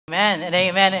Amen and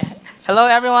amen. Hello,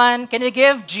 everyone. Can you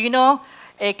give Gino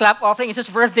a clap offering? It's his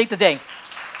birthday today.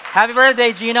 Happy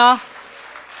birthday, Gino.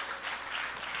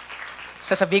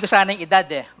 Sasabihin ko sana yung edad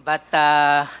eh. But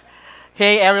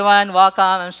hey, everyone.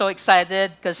 Welcome. I'm so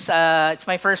excited because it's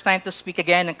my first time to speak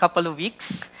again in a couple of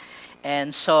weeks.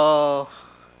 And so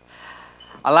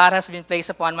a lot has been placed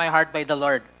upon my heart by the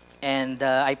Lord. And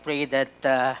I pray that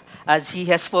as He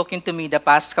has spoken to me the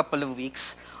past couple of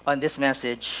weeks on this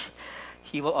message,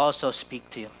 He will also speak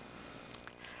to you.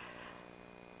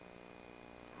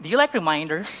 Do you like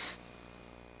reminders?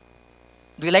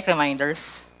 Do you like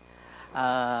reminders?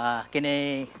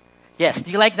 Yes,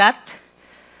 do you like that?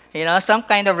 You know, some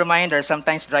kind of reminder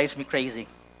sometimes drives me crazy.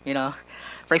 You know,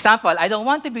 for example, I don't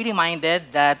want to be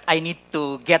reminded that I need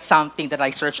to get something that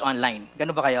I search online.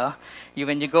 Ganun ba kayo?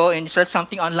 When you go and search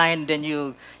something online, then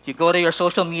you go to your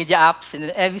social media apps, and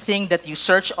then everything that you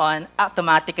search on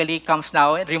automatically comes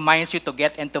now and reminds you to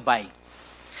get and to buy.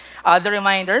 Other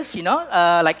reminders,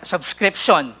 like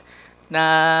subscription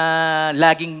na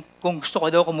laging kung gusto ko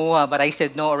daw kumuha, but I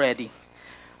said no already.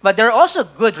 But there are also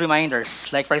good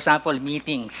reminders, like for example,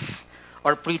 meetings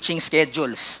or preaching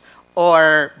schedules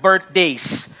or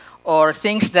birthdays or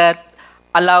things that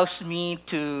allows me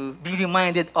to be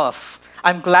reminded of.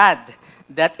 I'm glad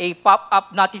that a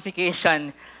pop-up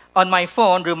notification on my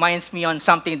phone reminds me on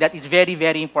something that is very,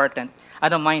 very important. I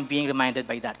don't mind being reminded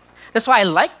by that. That's why I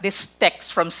like this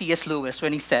text from C.S. Lewis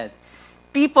when he said,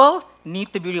 people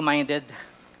need to be reminded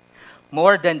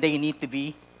more than they need to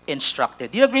be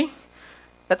instructed. Do you agree?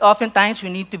 That oftentimes we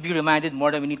need to be reminded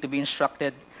more than we need to be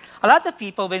instructed. A lot of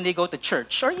people, when they go to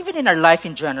church, or even in our life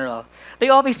in general, they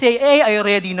always say, hey, I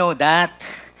already know that.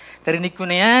 Narinig ko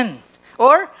na yan.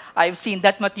 Or, I've seen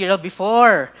that material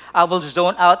before. I will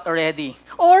zone out already.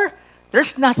 Or,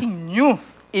 there's nothing new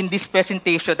in this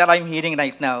presentation that I'm hearing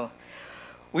right now.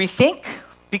 We think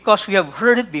because we have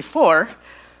heard it before,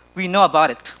 we know about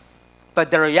it.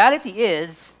 But the reality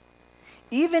is,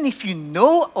 even if you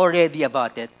know already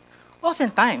about it,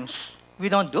 oftentimes, we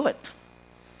don't do it.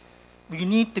 We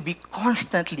need to be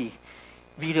constantly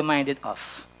be reminded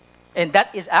of. And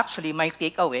that is actually my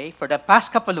takeaway for the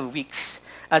past couple of weeks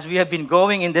as we have been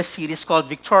going in this series called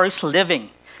Victorious Living,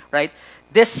 right?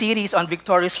 This series on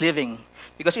victorious living,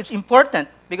 because it's important,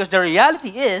 because the reality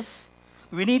is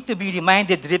we need to be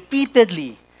reminded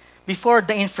repeatedly before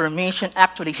the information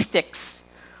actually sticks.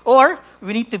 Or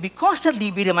we need to be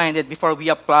constantly be reminded before we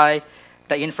apply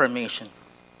the information.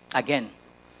 Again,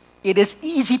 it is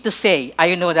easy to say,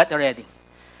 I know that already.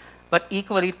 But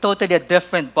equally, totally a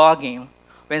different ballgame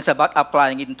when it's about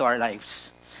applying it into our lives.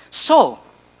 So,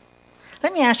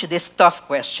 let me ask you this tough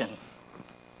question.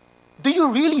 Do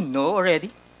you really know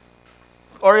already?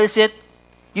 Or is it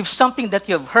you've something that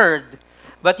you've heard,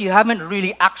 but you haven't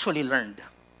really actually learned?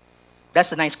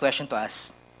 That's a nice question to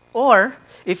ask. Or,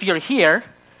 if you're here,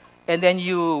 and then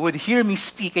you would hear me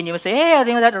speak, and you would say, hey, I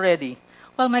know that already.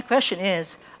 Well, my question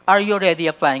is, are you already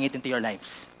applying it into your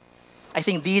lives? I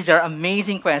think these are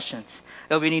amazing questions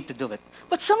that we need to do it.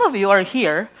 But some of you are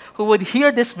here who would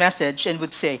hear this message and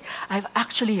would say, I've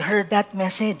actually heard that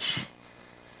message.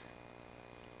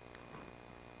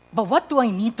 But what do I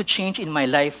need to change in my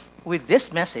life with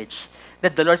this message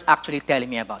that the Lord's actually telling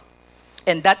me about?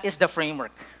 And that is the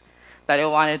framework that I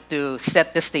wanted to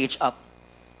set the stage up.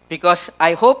 Because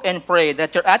I hope and pray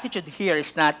that your attitude here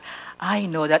is not, I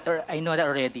know that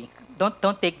already.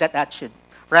 Don't take that attitude.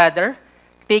 Rather,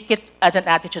 take it as an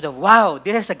attitude of, wow,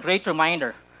 this is a great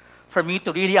reminder for me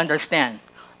to really understand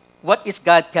what is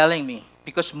God telling me.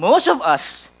 Because most of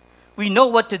us, we know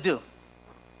what to do.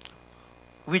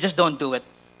 We just don't do it.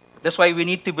 That's why we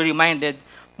need to be reminded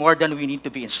more than we need to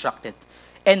be instructed.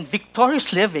 And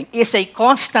victorious living is a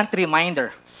constant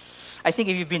reminder. I think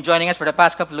if you've been joining us for the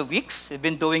past couple of weeks, we've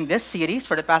been doing this series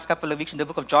for the past couple of weeks in the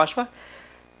book of Joshua.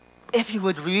 If you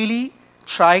would really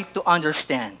try to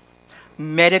understand,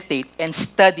 meditate, and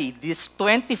study these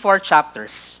 24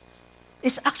 chapters,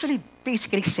 it's actually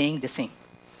basically saying the same.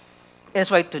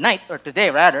 That's why tonight, or today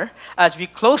rather, as we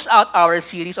close out our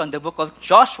series on the book of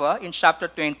Joshua in chapter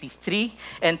 23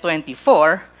 and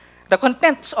 24, the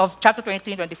contents of chapter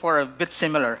 23 and 24 are a bit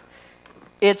similar.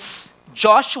 It's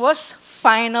Joshua's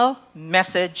final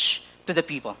message to the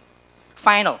people.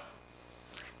 Final.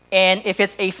 And if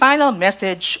it's a final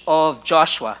message of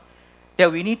Joshua,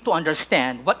 then we need to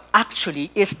understand what actually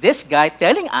is this guy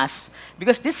telling us,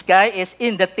 because this guy is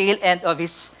in the tail end of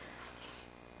his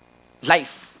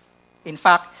life. In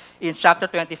fact, in chapter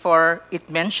 24, it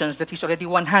mentions that he's already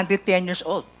 110 years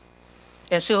old.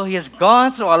 And so he has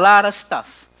gone through a lot of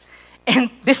stuff.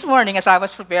 And this morning, as I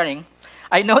was preparing,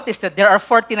 I noticed that there are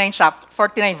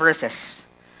 49 verses.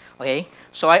 Okay?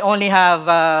 So I only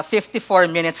have 54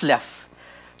 minutes left.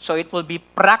 So it will be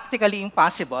practically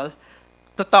impossible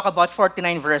to talk about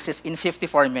 49 verses in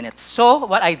 54 minutes. So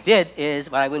what I did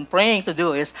is, what I've been praying to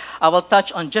do is, I will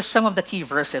touch on just some of the key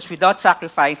verses without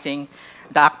sacrificing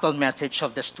the actual message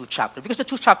of these two chapters, because the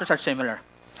two chapters are similar.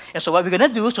 And so what we're going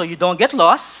to do, so you don't get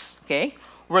lost, okay,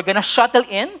 we're going to shuttle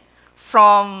in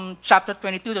from chapter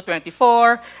 22 to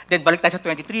 24, then balik tayo sa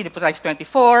 23, then tayo sa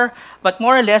 24, but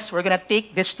more or less, we're going to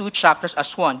take these two chapters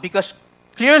as one, because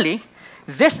clearly,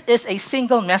 this is a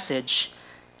single message,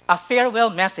 a farewell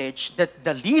message that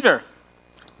the leader,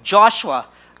 Joshua,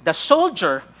 the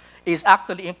soldier, is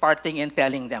actually imparting and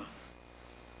telling them.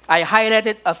 I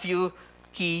highlighted a few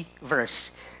key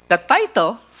verses. The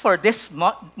title for this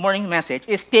morning message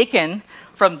is taken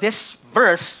from this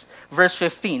verse, verse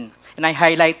 15, and I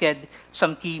highlighted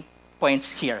some key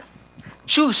points here.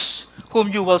 Choose whom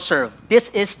you will serve. This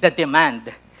is the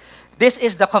demand. This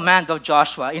is the command of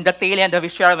Joshua in the tail end of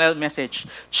his farewell message.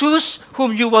 Choose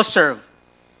whom you will serve.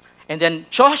 And then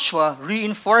Joshua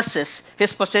reinforces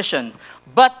his position.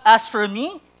 But as for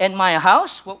me and my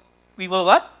house, we will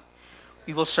what?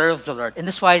 We will serve the Lord. And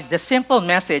that's why the simple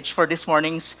message for this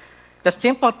morning's, the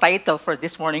simple title for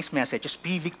this morning's message is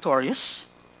Be Victorious,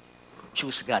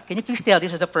 Choose God. Can you please tell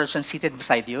this to the person seated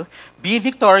beside you? Be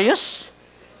victorious,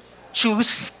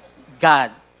 choose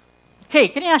God. Hey,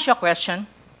 can I ask you a question?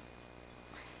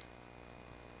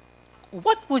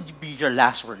 What would be your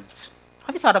last words?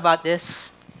 Have you thought about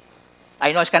this?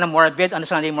 I know it's kind of morbid on a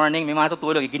Sunday morning. May mga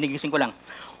tutulog, ginigising ko lang.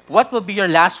 What would be your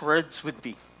last words would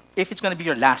be? If it's going to be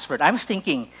your last word. I was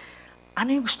thinking,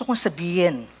 ano yung gusto kong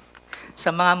sabihin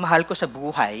sa mga mahal ko sa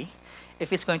buhay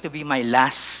if it's going to be my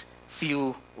last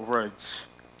few words?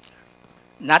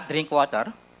 Not drink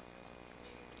water.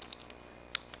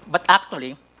 But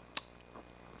actually,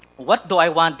 what do I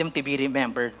want them to be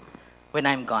remembered when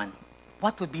I'm gone?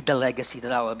 What would be the legacy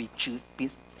that I will be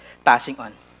passing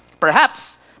on?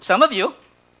 Perhaps some of you,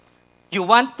 you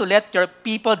want to let your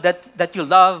people that you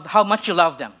love, how much you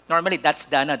love them. Normally, that's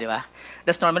Dana, di ba?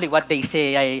 That's normally what they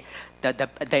say,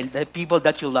 the people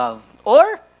that you love.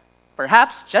 Or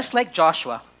perhaps, just like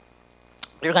Joshua,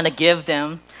 you're going to give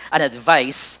them an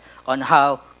advice on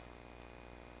how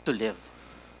to live.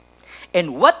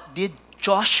 And what did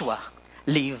Joshua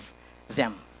leave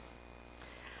them?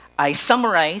 I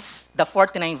summarize the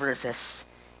 49 verses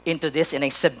into this and I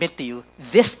submit to you,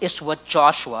 this is what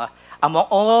Joshua, among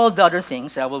all the other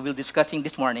things that we will be discussing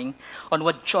this morning, on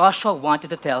what Joshua wanted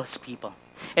to tell his people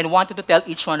and wanted to tell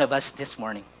each one of us this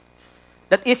morning.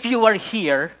 That if you are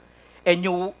here and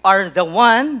you are the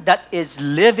one that is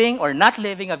living or not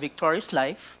living a victorious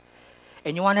life,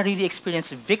 and you want to really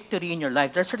experience victory in your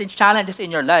life, there are certain challenges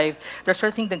in your life, there are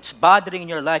certain things that's bothering in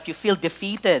your life, you feel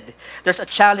defeated, there's a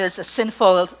challenge, a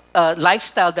sinful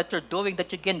lifestyle that you're doing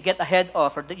that you can get ahead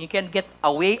of or that you can get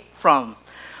away from.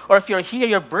 Or if you're here,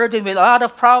 you're burdened with a lot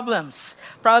of problems,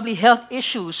 probably health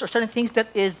issues or certain things that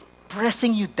is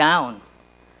pressing you down.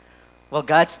 Well,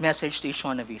 God's message to each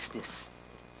one of you is this: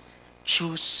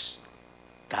 choose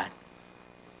God.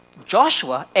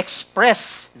 Joshua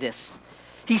expressed this.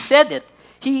 He said it.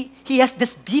 He has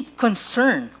this deep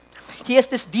concern. He has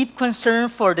this deep concern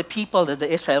for the people of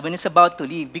Israel when he's about to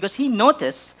leave, because he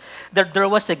noticed that there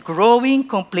was a growing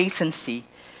complacency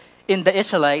in the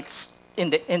Israelites,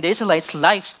 in the Israelites'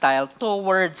 lifestyle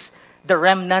towards the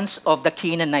remnants of the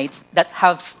Canaanites that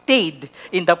have stayed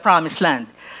in the promised land.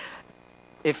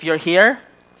 If you're here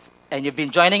and you've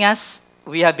been joining us,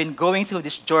 we have been going through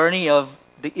this journey of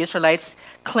the Israelites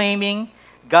claiming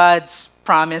God's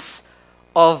promise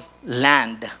of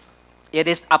land. It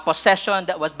is a possession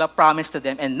that was promised to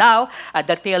them. And now, at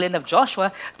the tail end of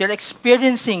Joshua, they're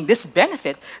experiencing this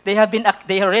benefit. They are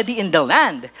already in the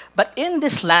land. But in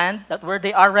this land, that where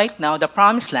they are right now, the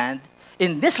promised land,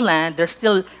 in this land, there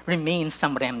still remains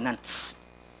some remnants.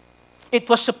 It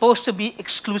was supposed to be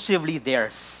exclusively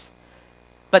theirs.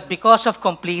 But because of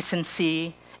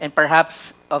complacency and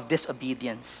perhaps of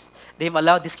disobedience, they've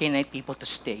allowed these Canaanite people to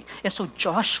stay. And so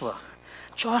Joshua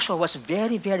was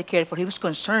very, very careful. He was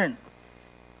concerned.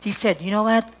 He said, you know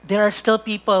what? There are still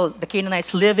people, the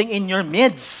Canaanites, living in your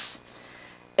midst.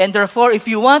 And therefore, if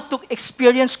you want to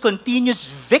experience continuous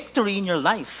victory in your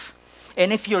life,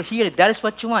 and if you're here, that is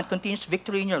what you want, continuous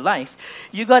victory in your life,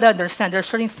 you got to understand there are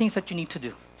certain things that you need to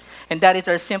do. And that is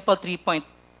our simple 3-point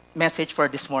message for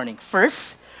this morning.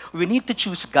 First, we need to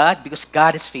choose God because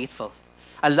God is faithful.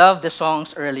 I love the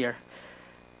songs earlier.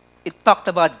 It talked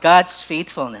about God's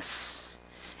faithfulness.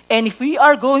 And if we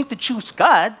are going to choose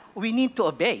God, we need to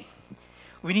obey.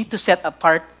 We need to set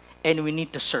apart and we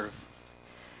need to serve.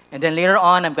 And then later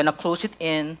on, I'm going to close it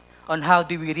in on how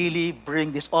do we really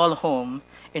bring this all home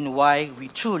and why we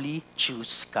truly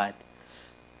choose God.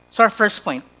 So our first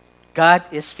point, God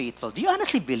is faithful. Do you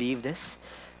honestly believe this,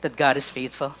 that God is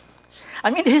faithful?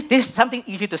 I mean, this is something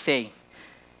easy to say.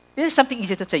 This is something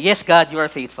easy to say. Yes, God, you are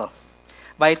faithful.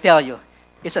 But I tell you,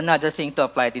 it's another thing to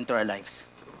apply it into our lives.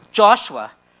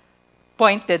 Joshua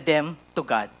pointed them to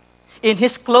God. In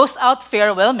his close-out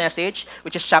farewell message,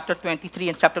 which is chapter 23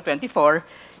 and chapter 24,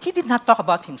 he did not talk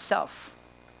about himself.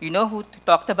 You know who he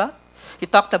talked about? He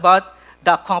talked about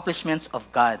the accomplishments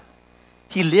of God.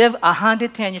 He lived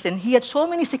 110 years and he had so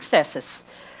many successes.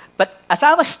 But as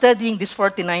I was studying these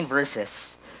 49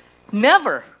 verses,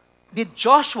 never did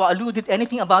Joshua allude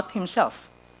anything about himself.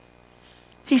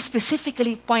 He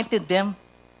specifically pointed them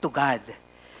to God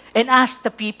and asked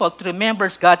the people to remember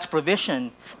God's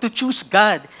provision, to choose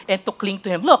God, and to cling to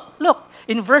Him. Look,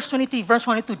 in verse 23, verse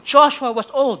 22, Joshua was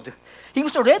old. He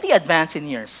was already advanced in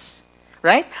years,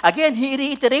 right? Again, he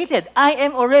reiterated, I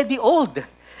am already old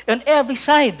on every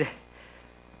side.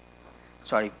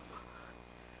 Sorry.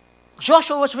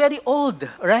 Joshua was very old,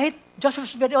 right? Joshua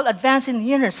was very old, advanced in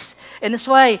years. And that's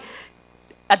why,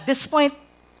 at this point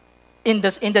in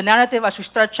the narrative, as we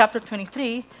start chapter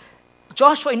 23,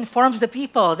 Joshua informs the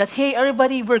people that, hey,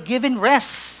 everybody, we're given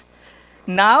rest.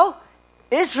 Now,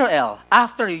 Israel,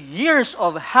 after years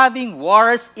of having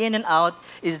wars in and out,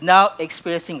 is now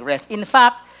experiencing rest. In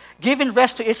fact, given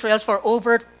rest to Israel for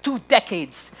over 2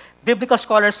 decades. Biblical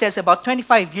scholars says about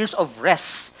 25 years of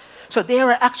rest. So they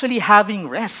were actually having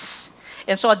rest.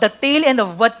 And so at the tail end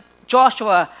of what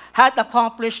Joshua had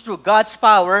accomplished through God's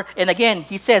power, and again,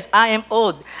 he says, I am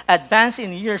old, advanced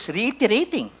in years,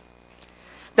 reiterating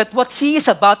that what he is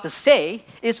about to say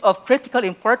is of critical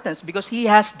importance because he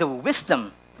has the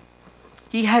wisdom.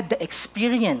 He had the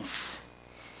experience.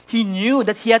 He knew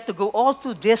that he had to go all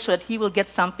through this so that he will get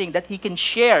something that he can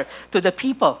share to the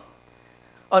people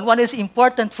on what is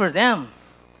important for them.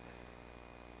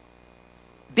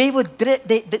 This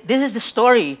is the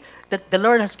story that the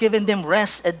Lord has given them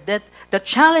rest, and that the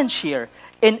challenge here,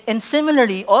 and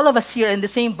similarly, all of us here in the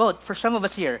same boat, for some of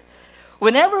us here,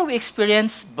 whenever we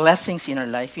experience blessings in our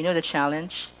life, you know the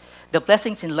challenge? The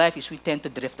blessings in life is we tend to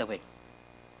drift away.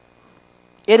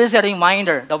 It is a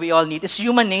reminder that we all need. It's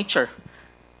human nature.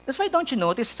 That's why don't you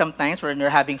notice sometimes when you're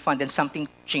having fun, then something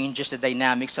changes the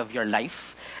dynamics of your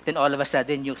life, then all of a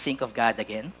sudden you think of God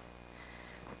again?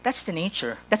 That's the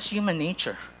nature. That's human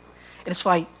nature. And that's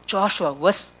why Joshua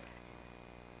was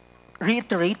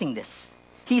reiterating this.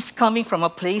 He's coming from a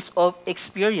place of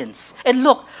experience. And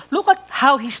look at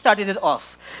how he started it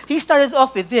off. He started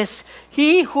off with this,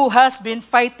 he who has been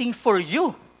fighting for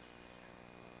you.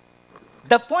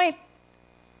 The point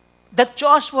that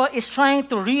Joshua is trying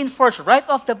to reinforce right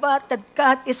off the bat that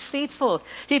God is faithful.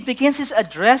 He begins his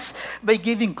address by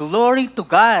giving glory to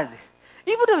God.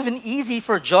 It would have been easy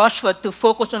for Joshua to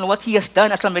focus on what he has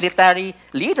done as a military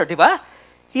leader, di ba?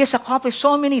 He has accomplished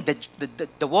so many,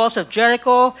 the walls of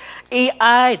Jericho,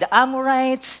 Ai, the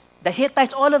Amorites, the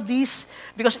Hittites, all of these,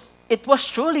 because it was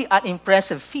truly an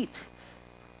impressive feat.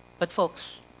 But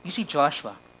folks, you see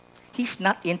Joshua, he's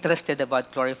not interested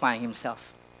about glorifying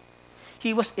himself.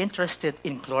 He was interested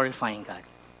in glorifying God.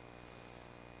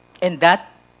 And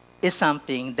that is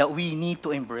something that we need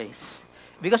to embrace.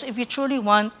 Because if you truly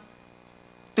want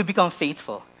to become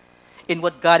faithful in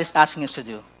what God is asking us to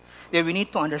do, then we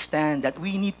need to understand that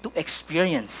we need to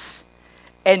experience.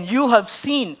 And you have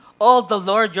seen all the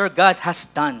Lord your God has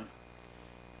done.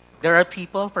 There are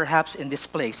people, perhaps in this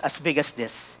place, as big as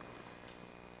this,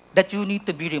 that you need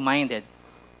to be reminded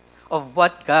of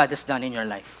what God has done in your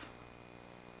life.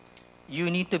 You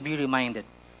need to be reminded.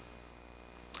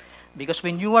 Because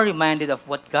when you are reminded of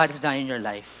what God has done in your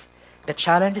life, the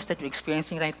challenges that you're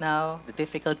experiencing right now, the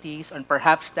difficulties, and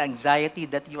perhaps the anxiety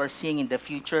that you are seeing in the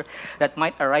future that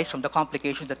might arise from the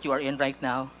complications that you are in right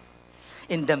now,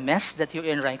 in the mess that you're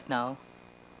in right now,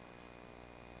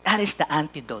 that is the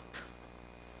antidote.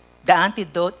 The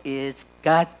antidote is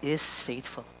God is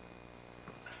faithful.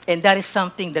 And that is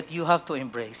something that you have to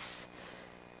embrace.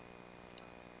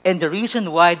 And the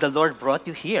reason why the Lord brought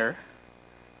you here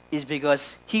is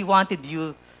because He wanted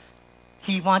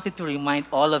to remind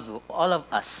all of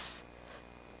us,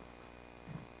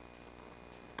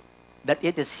 that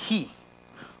it is He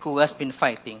who has been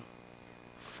fighting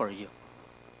for you.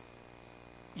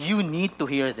 You need to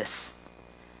hear this.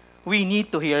 We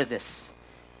need to hear this.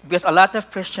 Because a lot of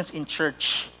Christians in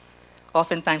church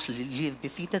oftentimes live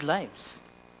defeated lives.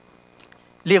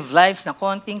 Live lives na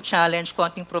konting challenge,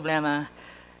 konting problema,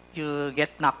 you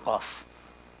get knocked off.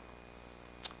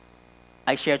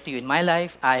 I shared to you in my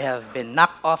life, I have been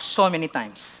knocked off so many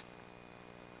times.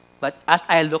 But as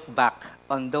I look back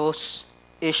on those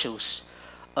issues,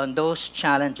 on those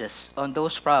challenges, on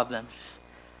those problems,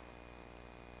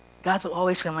 God will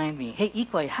always remind me, hey,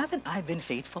 Ickhoy, haven't I been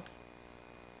faithful?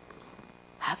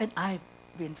 Haven't I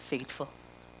been faithful?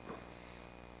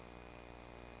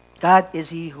 God is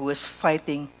He who is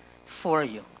fighting for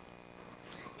you.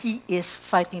 He is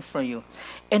fighting for you.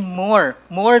 And more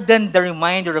than the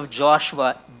reminder of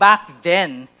Joshua back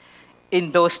then,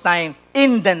 in those times,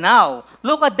 in the now,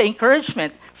 look at the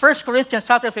encouragement. 1 Corinthians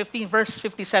chapter 15, verse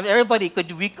 57. Everybody,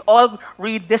 we all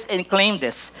read this and claim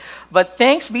this. But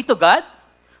thanks be to God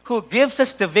who gives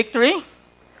us the victory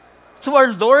to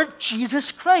our Lord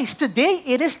Jesus Christ. Today,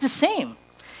 it is the same.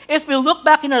 If we look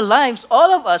back in our lives,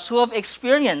 all of us who have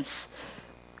experienced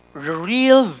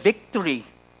real victory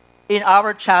in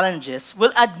our challenges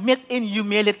will admit in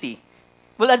humility.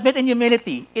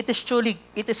 It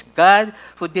is God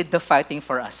who did the fighting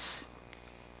for us.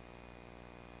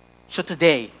 So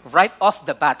today, right off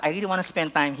the bat, I really want to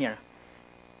spend time here.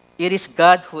 It is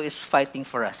God who is fighting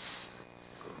for us.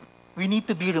 We need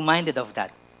to be reminded of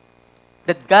that.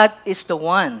 That God is the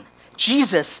one.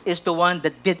 Jesus is the one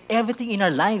that did everything in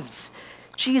our lives.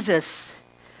 Jesus,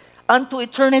 unto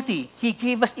eternity, He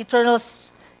gave us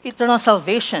eternal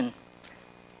salvation.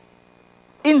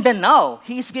 In the now,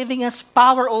 He is giving us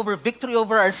power over victory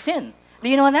over our sin. Do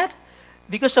you know that?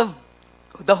 Because of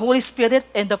the Holy Spirit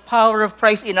and the power of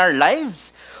Christ in our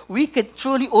lives, we can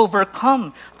truly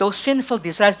overcome those sinful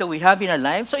desires that we have in our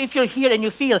lives. So if you're here and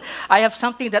you feel, I have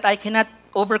something that I cannot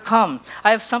overcome,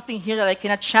 I have something here that I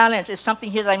cannot challenge, it's something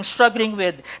here that I'm struggling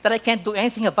with, that I can't do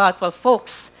anything about, well,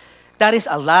 folks, that is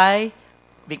a lie,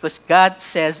 because God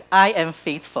says, I am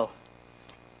faithful.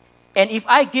 And if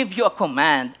I give you a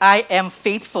command, I am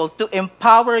faithful to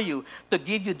empower you, to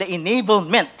give you the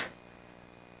enablement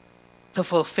to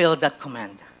fulfill that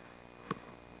command.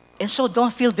 And so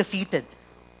don't feel defeated,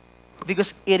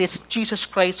 because it is Jesus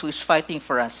Christ who is fighting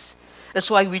for us. That's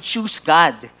why we choose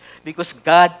God, because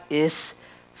God is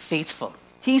faithful.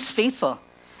 He is faithful.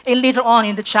 And later on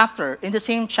in the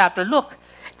same chapter, look,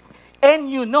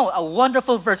 and you know, a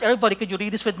wonderful verse. Everybody, could you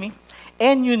read this with me?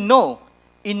 And you know,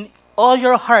 in all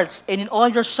your hearts and in all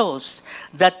your souls,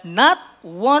 that not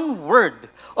one word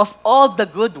of all the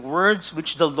good words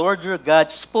which the Lord your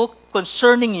God spoke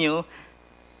concerning you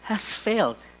has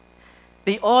failed.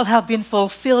 They all have been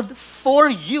fulfilled for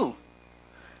you.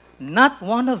 Not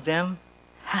one of them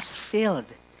has failed.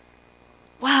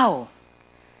 Wow.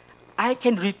 I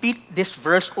can repeat this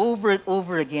verse over and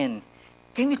over again.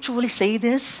 Can you truly say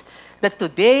this? That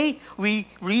today we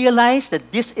realize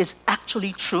that this is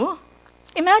actually true?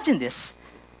 Imagine this.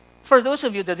 For those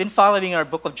of you that have been following our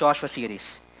Book of Joshua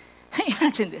series,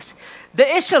 imagine this. The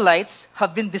Israelites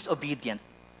have been disobedient.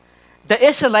 The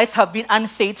Israelites have been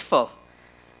unfaithful.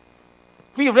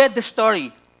 We read the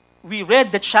story. We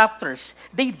read the chapters.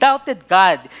 They doubted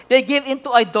God. They gave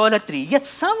into idolatry. Yet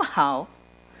somehow,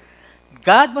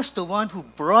 God was the one who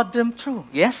brought them through.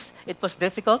 Yes, it was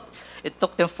difficult. It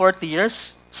took them 40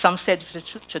 years. Some said it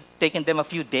should have taken them a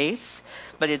few days,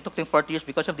 but it took them 40 years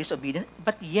because of disobedience.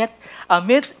 But yet,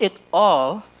 amidst it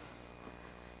all,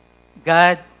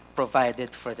 God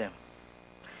provided for them.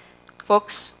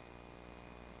 Folks,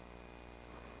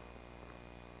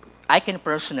 I can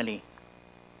personally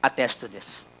attest to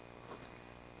this.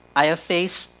 I have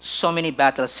faced so many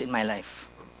battles in my life.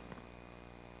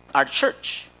 Our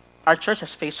church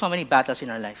has faced so many battles in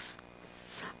our life.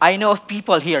 I know of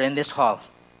people here in this hall.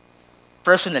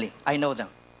 Personally, I know them.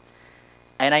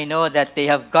 And I know that they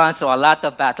have gone through a lot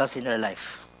of battles in their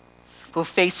life, who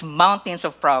face mountains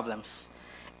of problems.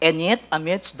 And yet,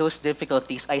 amidst those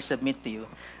difficulties, I submit to you,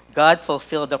 God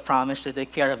fulfilled the promise to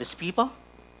take care of His people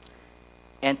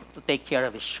and to take care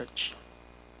of His church.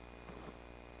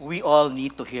 We all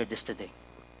need to hear this today.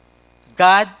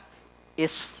 God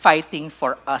is fighting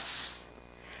for us.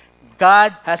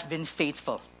 God has been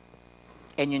faithful.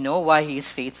 And you know why He is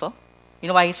faithful? You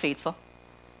know why He's faithful?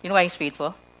 You know why He's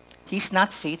faithful? He's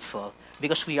not faithful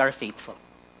because we are faithful.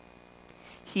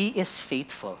 He is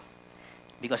faithful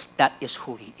because that is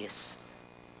who He is.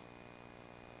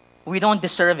 We don't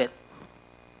deserve it.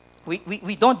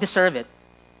 We don't deserve it.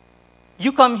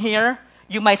 You come here,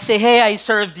 you might say, hey, I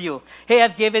served you. Hey,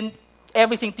 I've given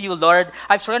everything to you, Lord.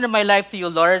 I've surrendered my life to you,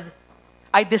 Lord.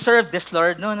 I deserve this,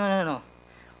 Lord. No.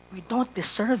 We don't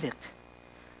deserve it.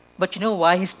 But you know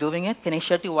why He's doing it? Can I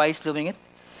share to you why He's doing it?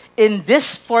 In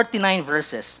this 49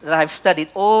 verses that I've studied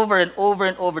over and over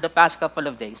and over the past couple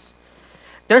of days,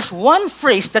 there's one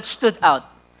phrase that stood out.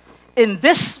 In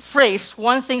this phrase,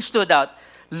 one thing stood out.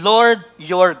 Lord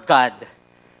your God.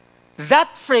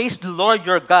 That phrase, Lord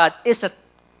your God, is a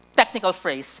technical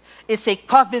phrase. It's a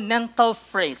covenantal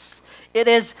phrase. It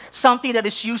is something that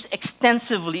is used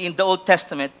extensively in the Old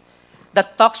Testament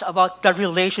that talks about the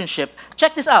relationship.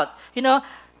 Check this out. You know,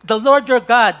 the Lord your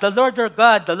God, the Lord your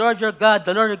God, the Lord your God,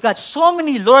 the Lord your God. So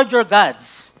many Lord your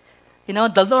gods. You know,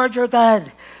 the Lord your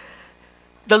God,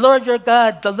 the Lord your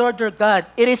God, the Lord your God.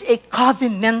 It is a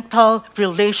covenantal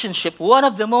relationship, one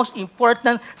of the most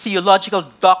important theological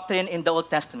doctrine in the Old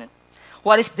Testament.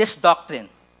 What is this doctrine?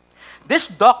 This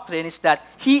doctrine is that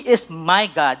He is my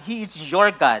God, He is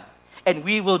your God, and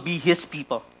we will be His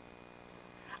people.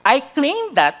 I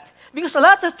claim that because a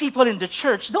lot of people in the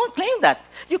church don't claim that.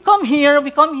 You come here,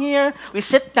 we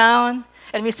sit down,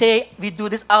 and we say, we do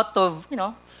this out of,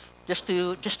 just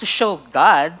to show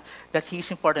God that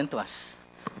He's important to us.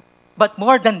 But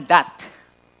more than that,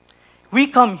 we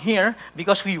come here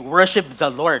because we worship the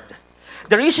Lord.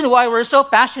 The reason why we're so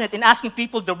passionate in asking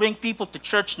people to bring people to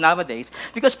church nowadays,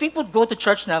 because people go to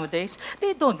church nowadays,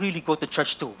 they don't really go to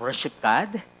church to worship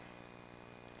God.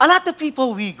 A lot of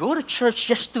people, we go to church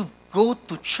just to go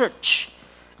to church.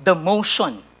 The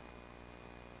motion.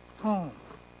 Oh.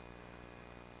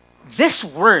 This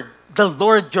word, the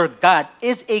Lord your God,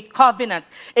 is a covenant.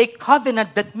 A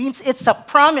covenant that means it's a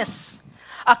promise.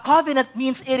 A covenant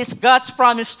means it is God's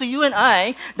promise to you and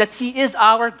I that He is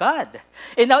our God.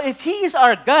 And now if He is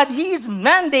our God, He is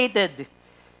mandated.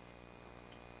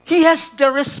 He has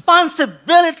the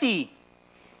responsibility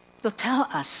to tell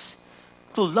us,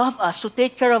 to love us, to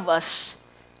take care of us,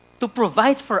 to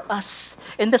provide for us.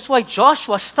 And that's why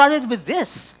Joshua started with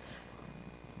this.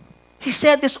 He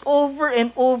said this over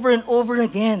and over and over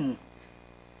again.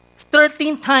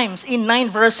 13 times in 9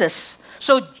 verses.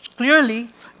 So clearly,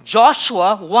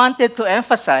 Joshua wanted to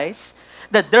emphasize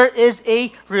that there is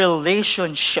a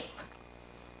relationship.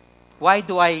 Why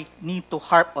do I need to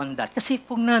harp on that? Kasi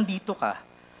kung nandito ka,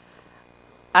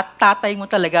 at tatay mo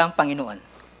talaga ang Panginoon,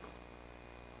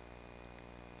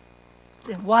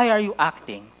 then why are you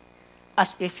acting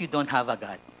as if you don't have a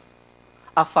God?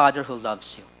 A Father who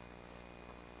loves you.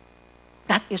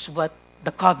 That is what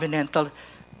the covenantal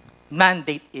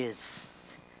mandate is.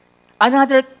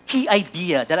 Another key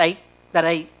idea that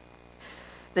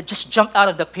just jumped out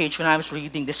of the page when I was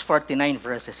reading this 49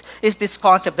 verses is this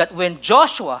concept that when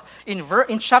Joshua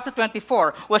in chapter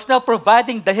 24 was now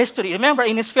providing the history, remember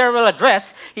in his farewell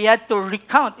address, he had to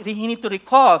recount, he needed to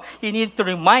recall, he needed to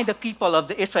remind the people of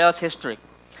the Israel's history.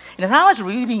 And as I was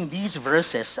reading these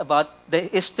verses about the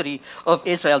history of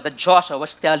Israel that Joshua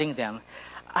was telling them,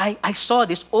 I saw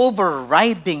this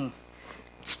overriding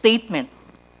statement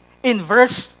in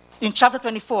chapter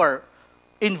 24,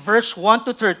 in verse 1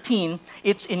 to 13,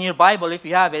 it's in your Bible if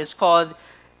you have it, it's called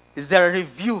the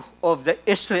review of the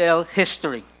Israel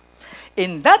history.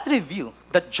 In that review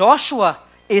that Joshua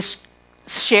is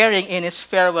sharing in his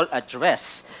farewell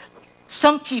address,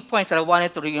 some key points that I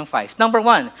wanted to re-emphasize. Number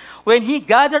 1, when he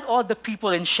gathered all the people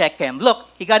in Shechem, look,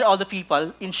 he gathered all the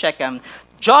people in Shechem.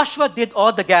 Joshua did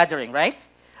all the gathering, right?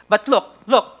 But look,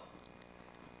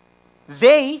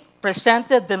 they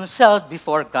presented themselves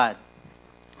before God.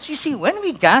 So you see, when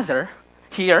we gather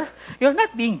here, you're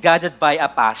not being gathered by a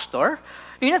pastor.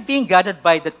 You're not being gathered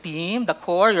by the team, the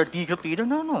core, your D group leader.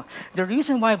 No. The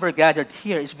reason why we're gathered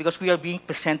here is because we are being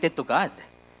presented to God.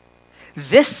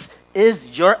 This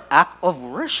is your act of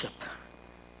worship.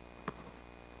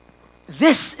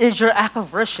 This is your act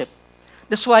of worship.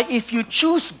 That's why if you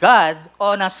choose God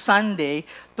on a Sunday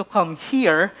to come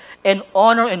here and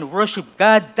honor and worship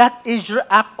God, that is your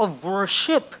act of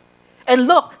worship. And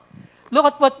look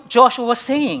at what Joshua was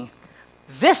saying.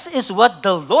 This is what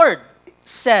the Lord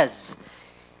says.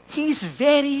 He's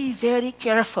very, very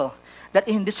careful that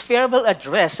in this farewell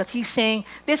address that he's saying,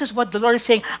 this is what the Lord is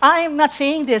saying. I am not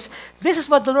saying this. This is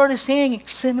what the Lord is saying.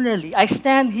 Similarly, I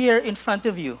stand here in front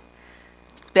of you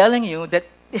telling you that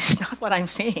this is not what I'm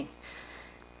saying.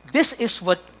 This is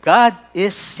what God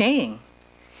is saying.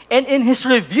 And in his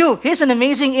review, here's an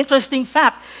amazing, interesting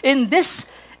fact. In this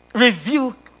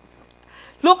review,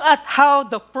 look at how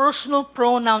the personal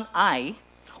pronoun I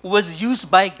was used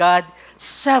by God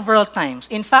several times.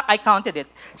 In fact, I counted it.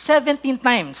 17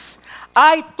 times.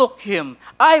 I took him.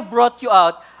 I brought you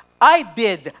out. I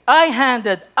did. I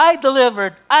handed. I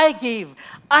delivered. I gave.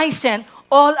 I sent.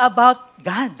 All about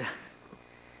God.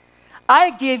 I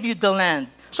gave you the land.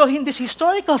 So in this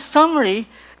historical summary,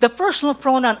 the personal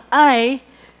pronoun I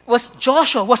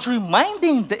Joshua was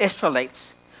reminding the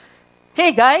Israelites,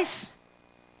 hey guys,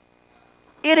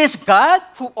 it is God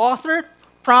who authored,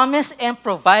 promised, and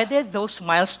provided those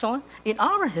milestones in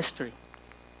our history.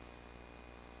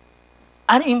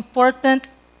 An important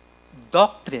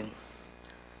doctrine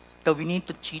that we need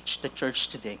to teach the church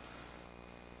today.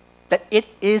 That it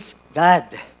is God.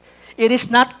 It is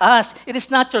not us. It is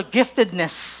not your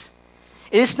giftedness.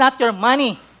 It is not your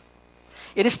money.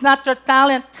 It is not your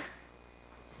talent.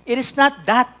 It is not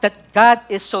that God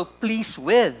is so pleased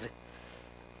with.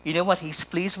 You know what He's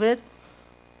pleased with?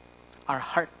 Our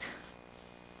heart.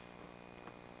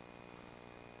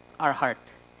 Our heart.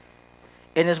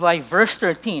 And that's why verse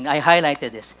 13, I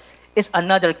highlighted this, is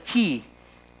another key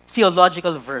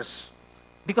theological verse.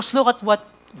 Because look at what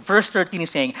verse 13 is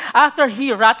saying. After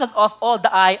he rattled off all the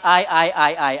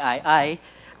I,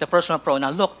 the personal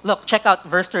pronoun. Look, check out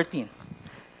verse 13.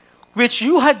 Which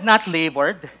you had not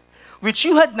labored, which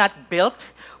you had not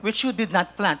built, which you did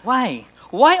not plant. Why?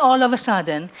 Why all of a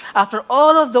sudden, after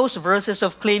all of those verses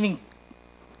of claiming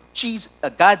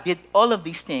God did all of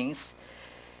these things,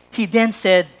 he then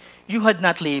said, you had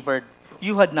not labored,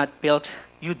 you had not built,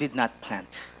 you did not plant.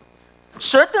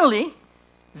 Certainly,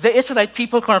 the Israelite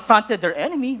people confronted their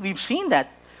enemy. We've seen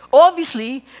that.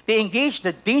 Obviously, they engaged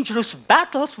in dangerous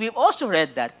battles. We've also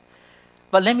read that.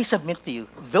 But let me submit to you,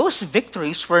 those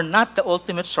victories were not the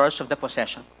ultimate source of the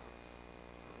possession.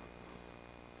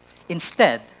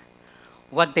 Instead,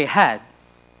 what they had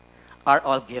are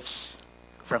all gifts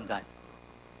from God.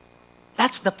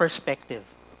 That's the perspective.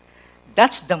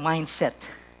 That's the mindset.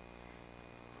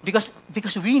 Because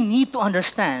we need to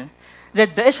understand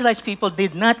that the Israelite people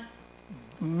did not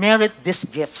merit these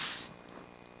gifts.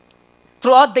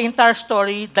 Throughout the entire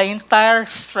story, the entire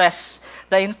stress,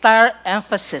 the entire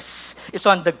emphasis is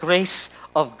on the grace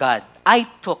of God. I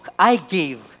took, I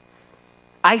gave,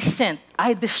 I sent,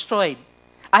 I destroyed,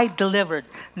 I delivered.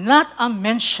 Not a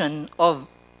mention of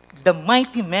the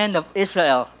mighty men of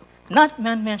Israel. Not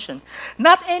mention.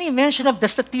 Not any mention of the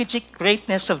strategic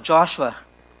greatness of Joshua.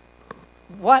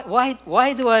 Why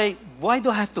do I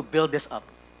have to build this up?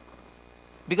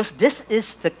 Because this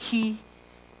is the key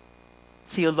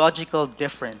theological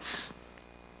difference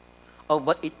of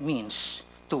what it means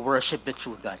to worship the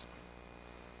true God.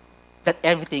 That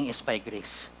everything is by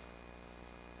grace.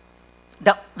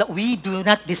 That we do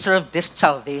not deserve this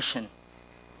salvation,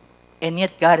 and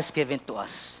yet God has given to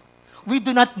us. We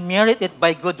do not merit it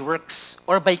by good works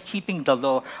or by keeping the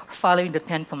law or following the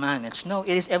 10 Commandments. No,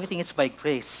 everything is by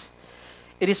grace.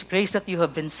 It is grace that you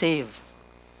have been saved.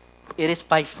 It is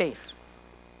by faith.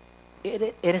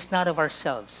 It is not of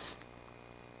ourselves.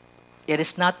 It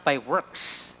is not by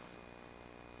works.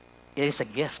 It is a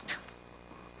gift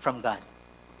from God.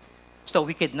 So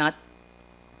we could not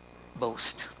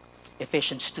boast.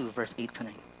 Ephesians 2, verse 8 to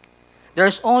 9. There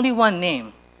is only one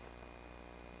name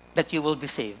that you will be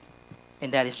saved,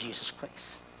 and that is Jesus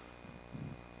Christ.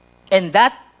 And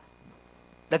that,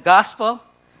 the gospel,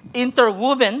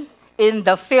 interwoven in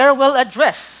the farewell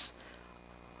address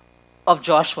of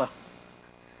Joshua.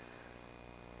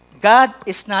 God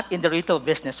is not in the retail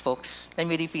business, folks. Let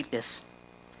me repeat this.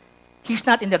 He's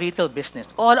not in the retail business.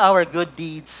 All our good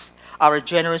deeds, our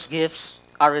generous gifts,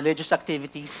 our religious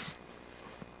activities,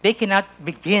 they cannot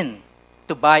begin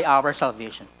to buy our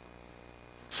salvation.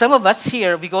 Some of us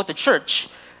here, we go to church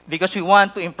because we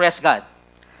want to impress God.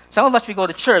 Some of us, we go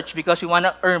to church because we want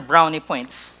to earn brownie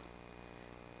points.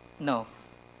 No.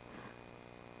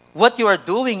 What you are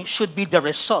doing should be the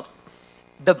result,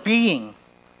 the being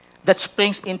that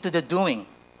springs into the doing.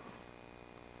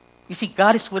 You see,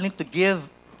 God is willing to give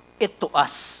it to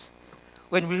us.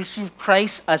 When we receive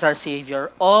Christ as our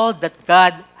Savior, all that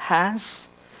God has,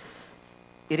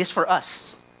 it is for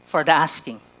us, for the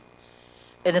asking.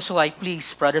 And that's why,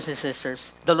 please, brothers and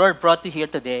sisters, the Lord brought you here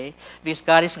today because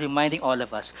God is reminding all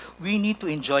of us, we need to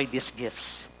enjoy these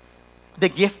gifts. The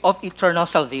gift of eternal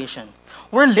salvation.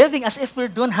 We're living as if we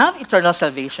don't have eternal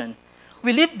salvation.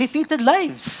 We live defeated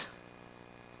lives.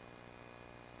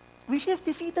 We live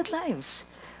defeated lives.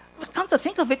 But come to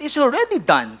think of it, it's already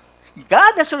done.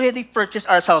 God has already purchased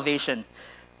our salvation.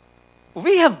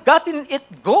 We have gotten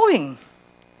it going.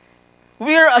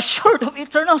 We are assured of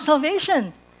eternal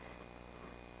salvation.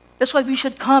 That's why we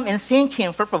should come and thank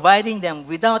Him for providing them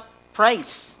without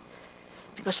price.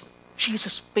 Because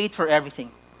Jesus paid for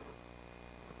everything.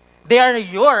 They are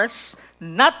yours,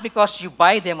 not because you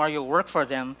buy them or you work for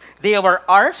them. They are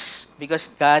ours because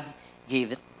God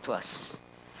gave it to us.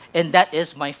 And that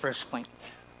is my first point.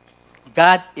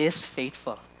 God is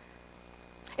faithful.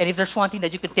 And if there's one thing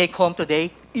that you could take home today,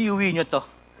 iuwi nyo to.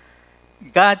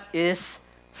 God is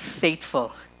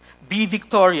faithful. Be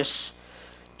victorious.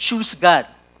 Choose God.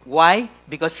 Why?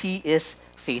 Because He is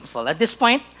faithful. At this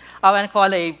point, I want to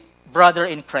call a brother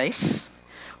in Christ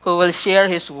who will share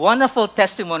his wonderful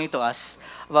testimony to us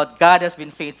about God has been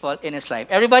faithful in his life.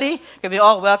 Everybody, can we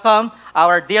all welcome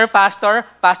our dear pastor,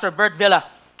 Pastor Bert Villa.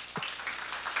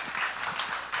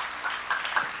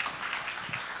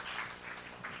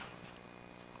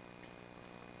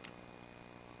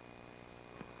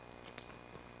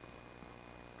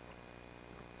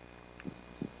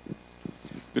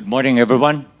 Good morning,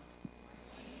 everyone.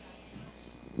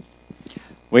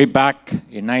 Way back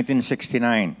in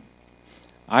 1969,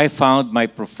 I found my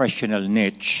professional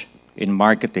niche in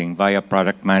marketing via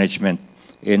product management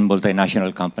in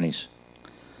multinational companies.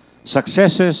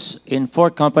 Successes in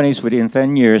 4 companies within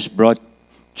 10 years brought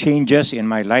changes in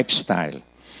my lifestyle.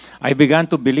 I began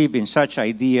to believe in such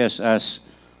ideas as,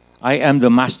 I am the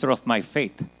master of my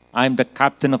fate. I am the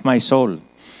captain of my soul.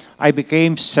 I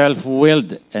became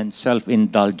self-willed and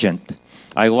self-indulgent.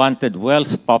 I wanted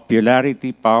wealth,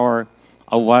 popularity, power,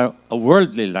 a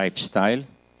worldly lifestyle,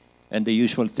 and the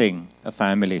usual thing, a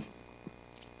family.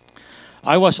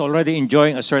 I was already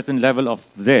enjoying a certain level of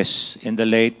this in the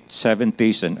late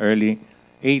 70s and early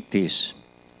 80s,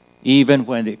 even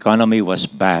when the economy was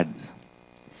bad.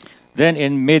 Then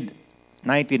in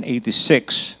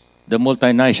mid-1986, the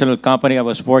multinational company I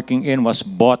was working in was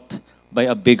bought by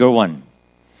a bigger one.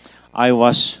 I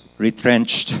was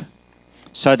retrenched.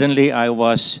 Suddenly, I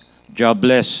was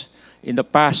jobless. In the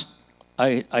past,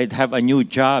 I'd have a new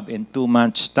job in 2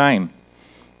 months' time,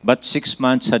 but 6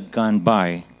 months had gone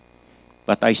by,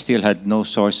 but I still had no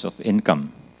source of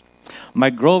income. My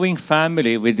growing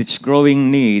family, with its growing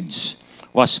needs,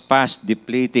 was fast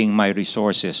depleting my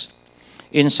resources.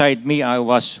 Inside me, I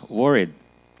was worried,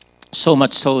 so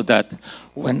much so that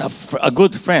when a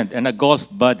good friend and a golf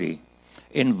buddy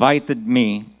invited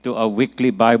me to a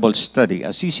weekly Bible study,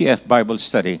 a CCF Bible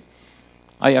study,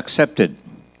 I accepted.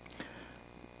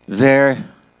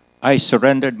 There, I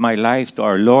surrendered my life to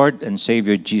our Lord and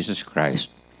Savior Jesus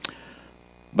Christ.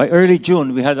 By early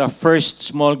June, we had our first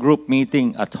small group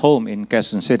meeting at home in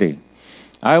Quezon City.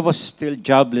 I was still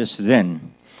jobless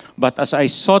then, but as I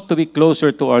sought to be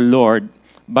closer to our Lord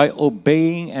by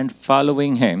obeying and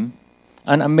following Him,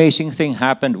 an amazing thing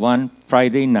happened one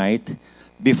Friday night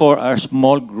before our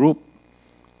small group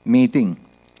meeting.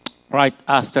 Right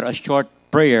after a short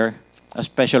prayer, a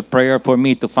special prayer for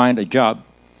me to find a job,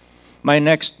 my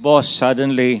next boss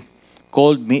suddenly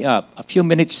called me up a few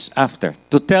minutes after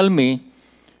to tell me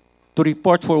to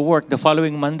report for work the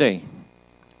following Monday.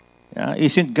 Yeah,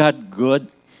 isn't God good?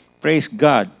 Praise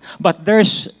God. But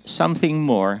there's something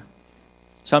more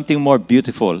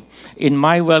beautiful. In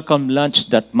my welcome lunch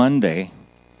that Monday,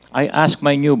 I asked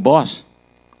my new boss,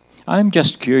 I'm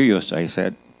just curious, I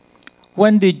said,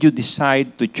 when did you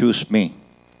decide to choose me?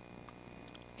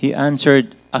 He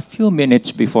answered, a few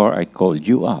minutes before I called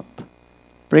you up.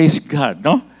 Praise God,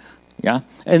 no? Yeah.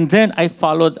 And then I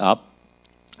followed up.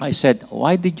 I said,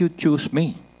 why did you choose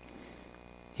me?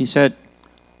 He said,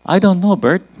 I don't know,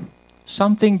 Bert.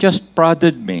 Something just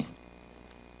prodded me.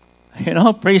 You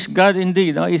know, praise God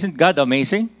indeed. No? Isn't God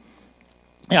amazing?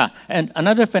 Yeah. And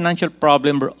another financial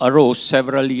problem arose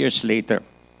several years later.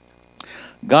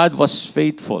 God was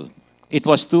faithful. It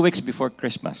was 2 weeks before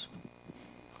Christmas,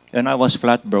 and I was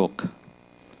flat broke.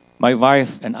 My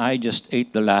wife and I just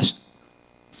ate the last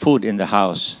food in the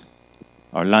house,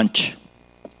 our lunch.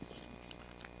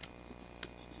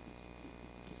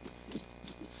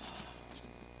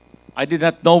 I did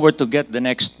not know where to get the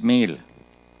next meal.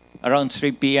 Around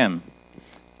 3 p.m.,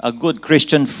 a good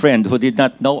Christian friend who did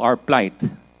not know our plight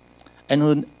and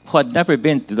who had never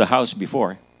been to the house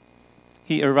before,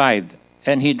 he arrived.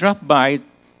 And he dropped by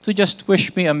to just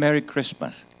wish me a Merry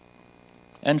Christmas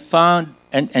and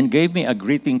gave me a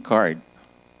greeting card.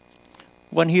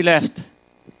 When he left,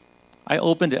 I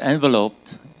opened the envelope,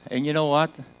 and you know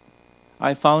what?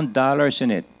 I found dollars in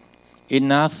it,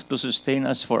 enough to sustain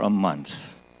us for a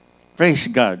month. Praise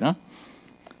God. Huh?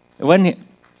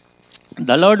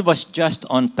 The Lord was just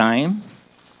on time,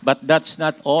 but that's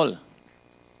not all.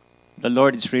 The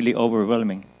Lord is really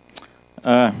overwhelming.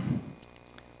 At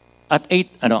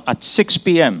 6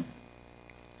 p.m.,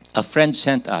 a friend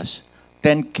sent us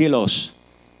 10 kilos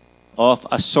of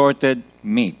assorted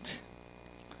meat.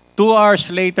 2 hours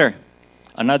later,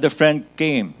 another friend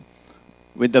came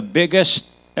with the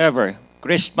biggest ever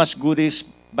Christmas goodies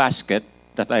basket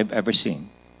that I've ever seen.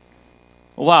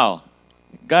 Wow,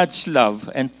 God's love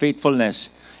and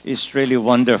faithfulness is really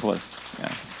wonderful.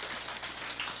 Yeah.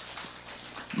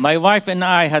 My wife and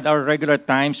I had our regular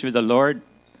times with the Lord,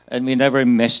 and we never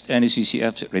missed any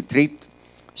CCF retreat,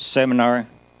 seminar,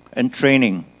 and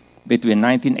training between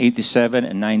 1987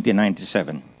 and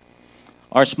 1997.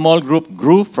 Our small group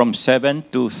grew from 7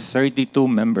 to 32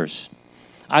 members.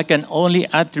 I can only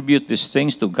attribute these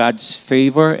things to God's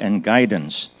favor and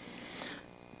guidance.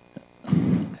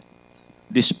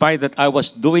 Despite that I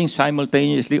was doing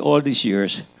simultaneously all these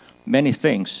years many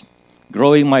things,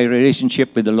 growing my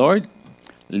relationship with the Lord,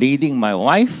 leading my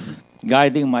wife,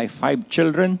 guiding my 5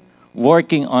 children,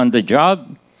 working on the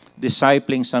job,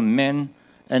 discipling some men,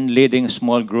 and leading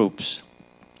small groups.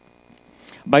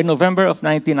 By November of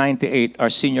 1998, our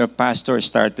senior pastor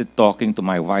started talking to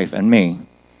my wife and me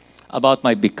about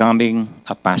my becoming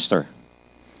a pastor.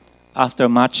 After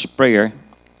much prayer,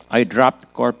 I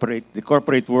dropped the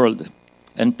corporate world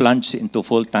and plunged into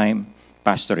full-time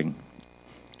pastoring.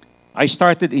 I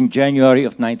started in January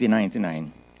of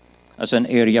 1999 as an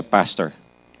area pastor,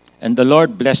 and the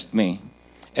Lord blessed me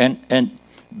and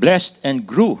blessed and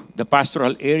grew the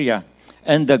pastoral area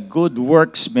and the good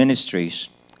works ministries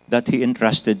that He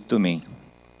entrusted to me.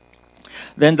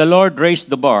 Then the Lord raised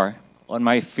the bar on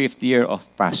my 5th year of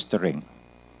pastoring.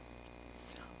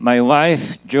 My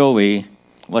wife, Joey,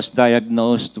 was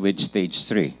diagnosed with stage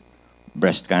 3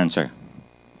 breast cancer.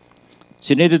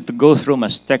 She needed to go through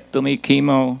mastectomy,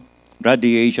 chemo,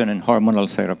 radiation, and hormonal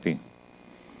therapy.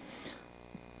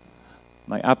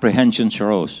 My apprehensions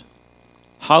rose.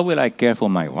 How will I care for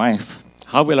my wife?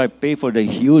 How will I pay for the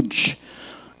huge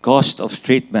cost of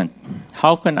treatment?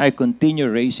 How can I continue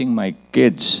raising my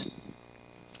kids?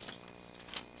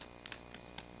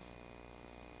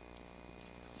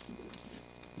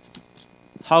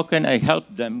 How can I help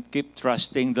them keep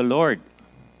trusting the Lord?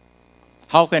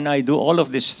 How can I do all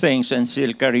of these things and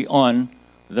still carry on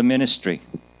the ministry?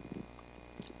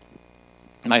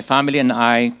 My family and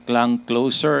I clung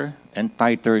closer and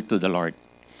tighter to the Lord.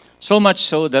 So much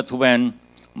so that when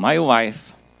my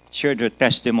wife shared her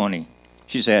testimony,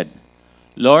 she said,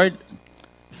 "Lord,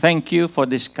 thank you for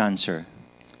this cancer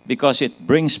because it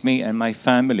brings me and my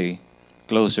family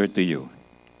closer to you."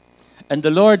 And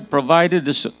the Lord provided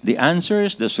the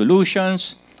answers, the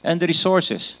solutions, and the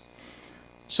resources.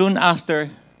 Soon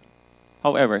after,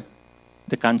 however,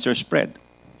 the cancer spread.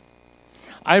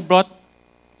 I brought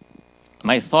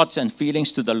my thoughts and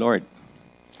feelings to the Lord,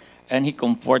 and He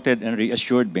comforted and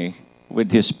reassured me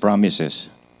with His promises.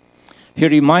 He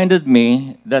reminded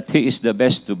me that He is the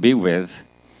best to be with,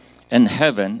 and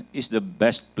heaven is the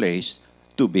best place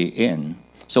to be in.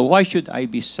 So why should I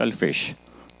be selfish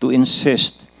to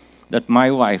insist that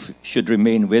my wife should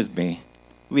remain with me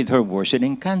with her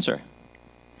worsening cancer?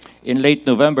 In late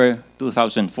November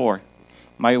 2004,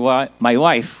 my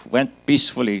wife went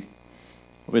peacefully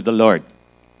with the Lord.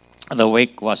 The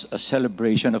wake was a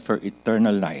celebration of her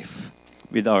eternal life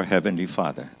with our Heavenly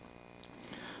Father.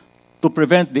 To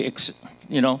prevent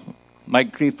my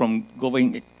grief from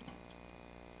going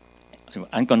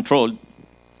uncontrolled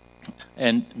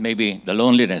and maybe the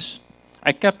loneliness,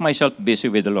 I kept myself busy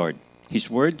with the Lord, His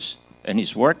words and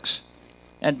His works,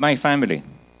 and my family.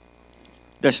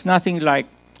 There's nothing like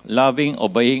loving,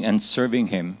 obeying, and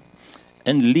serving Him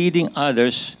and leading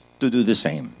others to do the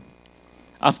same.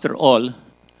 After all,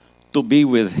 to be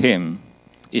with Him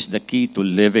is the key to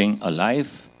living a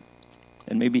life,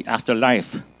 and maybe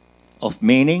afterlife, of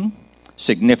meaning,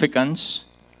 significance,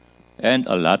 and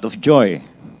a lot of joy.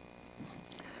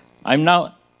 I'm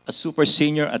now a super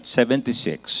senior at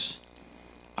 76.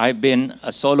 I've been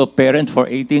a solo parent for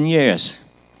 18 years.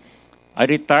 I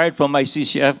retired from my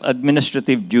CCF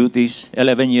administrative duties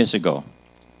 11 years ago.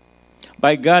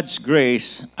 By God's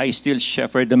grace, I still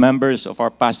shepherd the members of our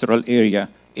pastoral area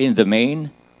in the main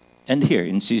and here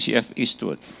in CCF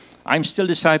Eastwood. I'm still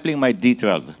discipling my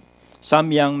D12,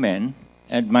 some young men,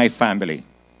 and my family.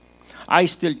 I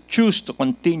still choose to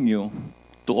continue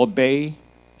to obey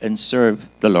and serve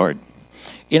the Lord.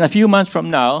 In a few months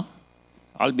from now,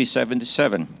 I'll be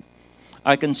 77.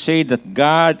 I can say that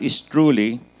God is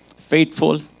truly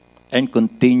faithful and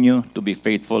continue to be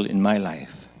faithful in my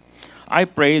life. I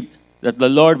pray that the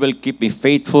Lord will keep me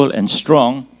faithful and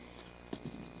strong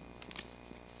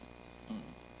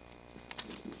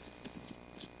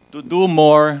to do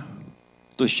more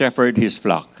to shepherd His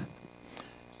flock.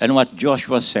 And what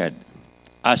Joshua said,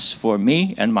 "As for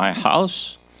me and my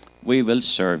house, we will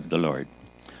serve the Lord."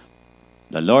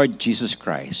 The Lord Jesus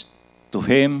Christ, to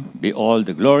Him be all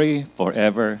the glory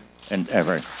forever and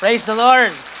ever. Praise the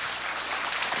Lord.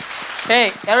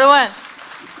 Hey, everyone,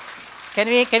 can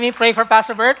we pray for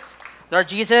Pastor Bert? Lord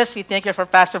Jesus, we thank you for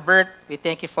Pastor Bert. We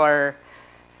thank you for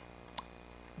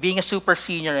being a super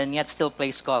senior and yet still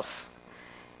plays golf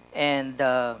and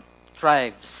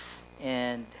drives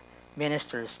and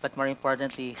ministers, but more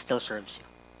importantly, still serves you.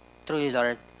 Truly,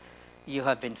 Lord, you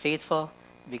have been faithful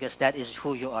because that is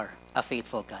who you are, a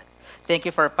faithful God. Thank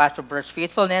you for Pastor Bert's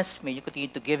faithfulness. May you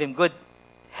continue to give him good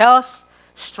health,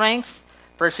 strength,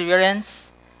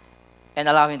 perseverance, and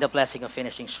allow him the blessing of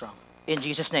finishing strong. In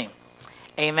Jesus' name,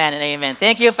 amen and amen.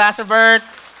 Thank you, Pastor Bert.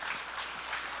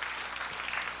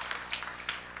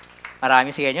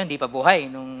 Marami sa inyo hindi pa buhay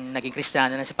nung naging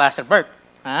Kristiyano na si Pastor Bert.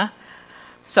 Huh?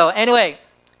 So anyway,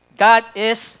 God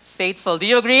is faithful. Do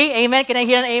you agree? Amen? Can I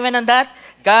hear an amen on that?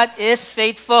 God is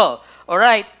faithful. All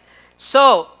right.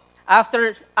 So,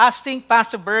 after asking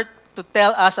Pastor Bert to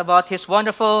tell us about his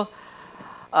wonderful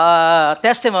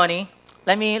testimony,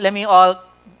 let me all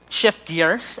shift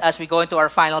gears as we go into our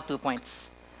final 2 points.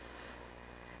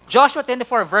 Joshua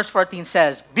 24 verse 14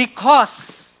 says,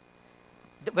 because,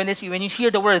 when you hear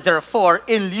the word therefore,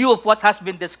 in lieu of what has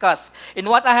been discussed, in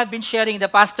what I have been sharing in the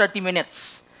past 30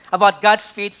 minutes about God's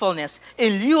faithfulness,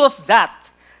 in lieu of that,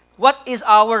 what is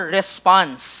our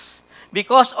response?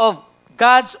 Because of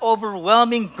God's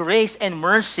overwhelming grace and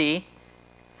mercy,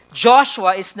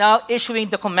 Joshua is now issuing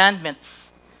the commandments.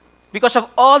 Because of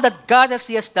all that God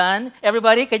has done,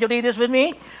 everybody, can you read this with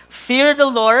me? Fear the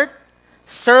Lord,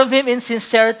 serve Him in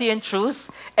sincerity and truth,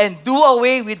 and do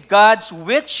away with gods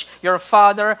which your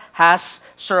father has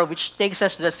served. Which takes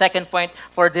us to the second point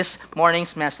for this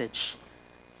morning's message.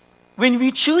 When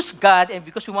we choose God, and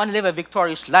because we want to live a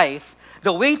victorious life,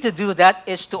 the way to do that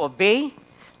is to obey,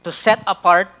 to set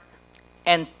apart,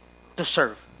 and to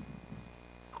serve.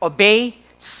 Obey,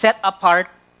 set apart,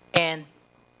 and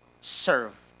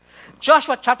serve.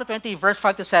 Joshua chapter 20, verse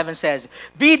 5 to 7 says,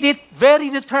 be very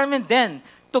determined then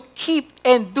to keep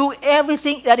and do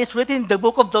everything that is written in the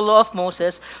book of the law of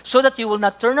Moses, so that you will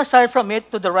not turn aside from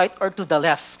it to the right or to the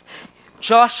left.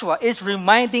 Joshua is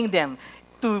reminding them,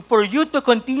 for you to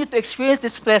continue to experience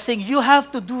this blessing, you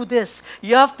have to do this.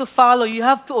 You have to follow. You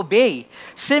have to obey.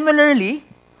 Similarly,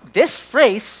 this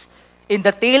phrase in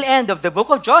the tail end of the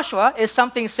book of Joshua is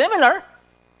something similar.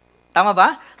 Tama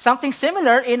ba? Something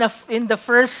similar in the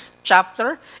first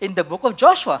chapter in the book of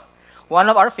Joshua. One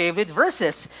of our favorite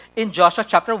verses in Joshua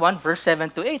chapter 1, verse 7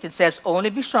 to 8. It says,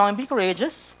 only be strong and be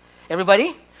courageous.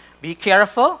 Everybody, be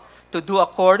careful to do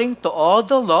according to all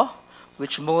the law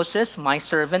which Moses, my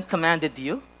servant, commanded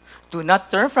you. Do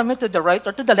not turn from it to the right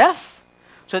or to the left,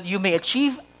 so that you may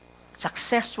achieve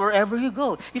success wherever you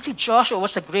go. You see, Joshua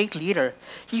was a great leader.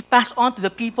 He passed on to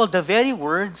the people the very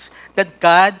words that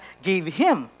God gave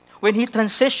him when he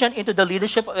transitioned into the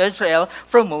leadership of Israel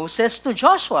from Moses to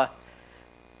Joshua.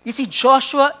 You see,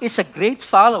 Joshua is a great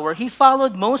follower. He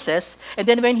followed Moses, and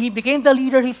then when he became the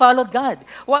leader, he followed God.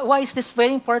 Why is this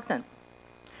very important?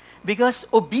 Because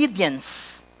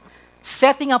obedience,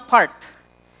 setting apart,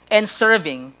 and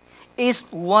serving is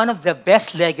one of the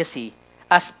best legacy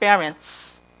as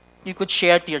parents you could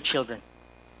share to your children.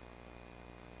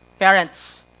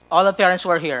 Parents, all the parents who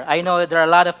are here, I know there are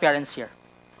a lot of parents here.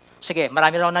 Sige,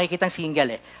 marami raw nakikitang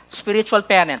single eh. Spiritual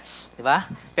parents, di ba?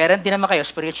 Parent din naman kayo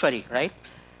spiritually, right?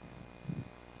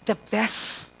 The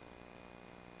best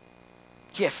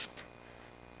gift,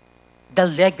 the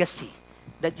legacy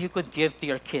that you could give to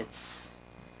your kids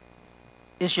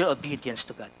is your obedience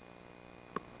to God.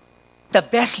 The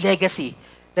best legacy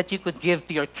that you could give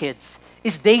to your kids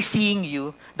is they seeing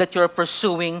you that you're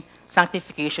pursuing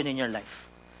sanctification in your life.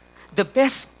 The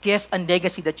best gift and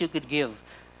legacy that you could give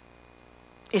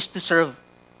is to serve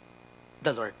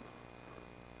the Lord.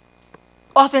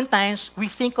 Oftentimes, we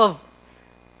think of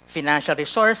financial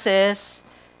resources,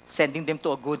 sending them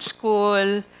to a good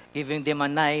school, giving them a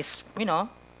nice,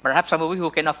 perhaps some of you who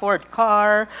can afford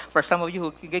car, for some of you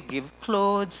who can give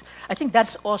clothes. I think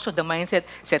that's also the mindset,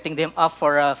 setting them up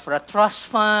for a trust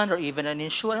fund or even an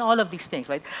insurance, all of these things,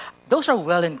 right? Those are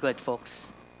well and good, folks.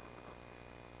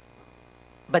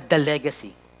 But the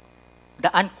legacy, the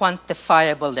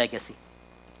unquantifiable legacy,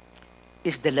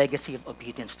 is the legacy of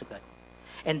obedience to God.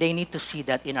 And they need to see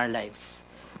that in our lives.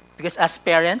 Because as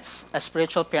parents, as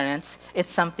spiritual parents,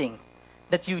 it's something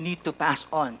that you need to pass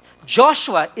on.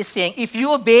 Joshua is saying, if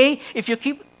you obey, if you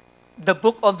keep the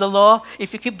book of the law,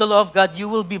 if you keep the law of God, you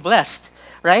will be blessed,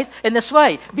 right? And that's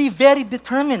why, be very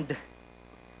determined.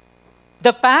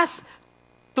 The path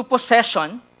to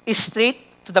possession is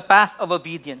straight to the path of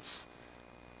obedience.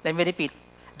 Let me repeat.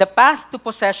 The path to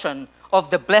possession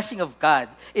of the blessing of God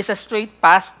is a straight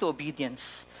path to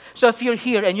obedience. So if you're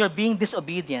here and you're being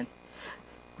disobedient,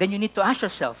 then you need to ask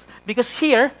yourself. Because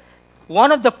here,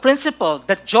 one of the principles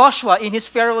that Joshua in his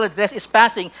farewell address is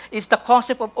passing is the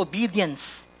concept of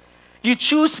obedience. You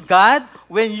choose God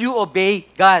when you obey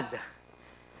God.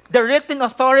 The written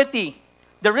authority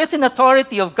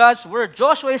of God's word.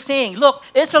 Joshua is saying, look,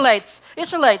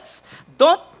 Israelites,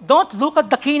 don't look at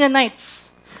the Canaanites.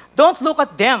 Don't look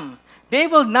at them. They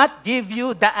will not give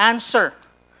you the answer.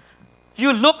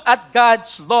 You look at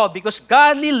God's law, because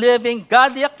godly living,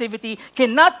 godly activity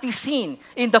cannot be seen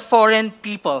in the foreign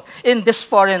people, in this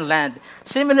foreign land.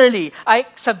 Similarly, I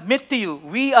submit to you,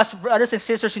 we as brothers and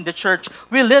sisters in the church,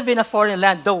 we live in a foreign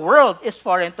land. The world is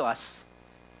foreign to us.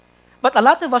 But a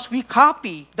lot of us, we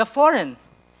copy the foreign.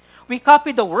 We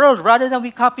copy the world rather than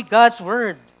we copy God's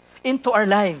word into our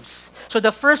lives. So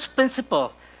the first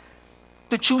principle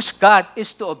To choose God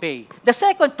is to obey. The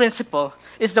second principle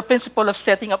is the principle of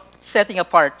setting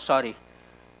apart.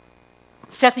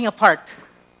 Setting apart.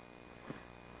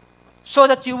 So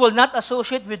that you will not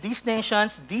associate with these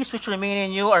nations, these which remain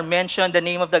in you, or mention the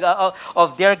name of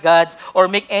their gods, or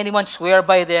make anyone swear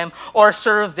by them, or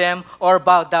serve them, or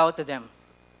bow down to them.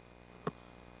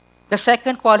 The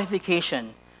second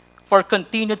qualification for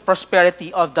continued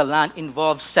prosperity of the land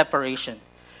involves separation.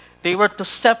 They were to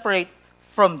separate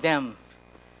from them.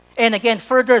 And again,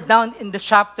 further down in the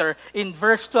chapter, in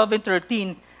verse 12 and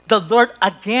 13, the Lord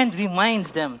again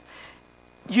reminds them,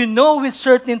 you know with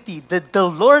certainty that the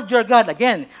Lord your God,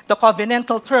 again, the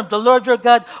covenantal term, the Lord your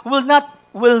God will not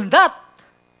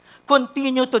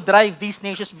continue to drive these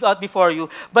nations out before you,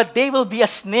 but they will be a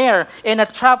snare and a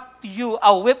trap to you,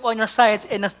 a whip on your sides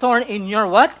and a thorn in your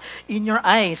what? In your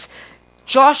eyes.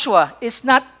 Joshua is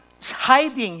not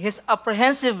hiding his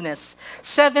apprehensiveness.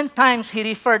 7 times he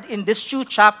referred in these 2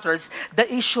 chapters the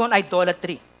issue on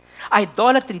idolatry.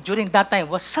 Idolatry during that time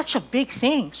was such a big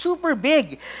thing, super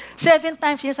big. 7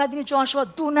 times sinasabi ni Joshua,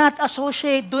 do not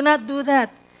associate, do not do that.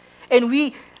 And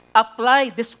we apply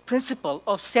this principle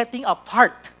of setting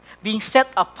apart, being set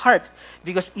apart,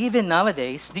 because even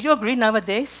nowadays, do you agree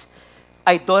nowadays,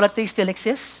 idolatry still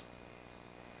exists?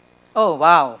 Oh,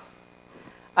 wow.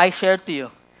 I shared to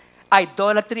you.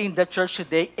 Idolatry in the church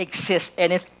today exists,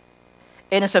 and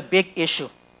it's a big issue.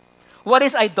 What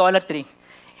is idolatry?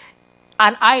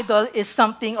 An idol is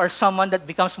something or someone that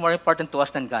becomes more important to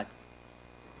us than God.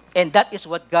 And that is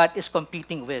what God is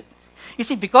competing with. You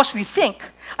see, because we think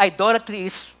idolatry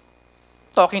is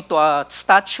talking to a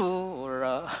statue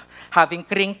or having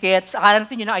trinkets. Akala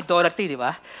natin yun ang idolatry, di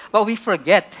ba? But we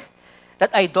forget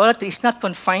that idolatry is not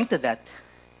confined to that.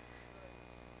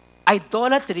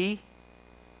 Idolatry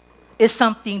is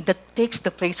something that takes the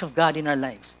place of God in our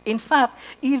lives. In fact,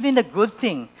 even the good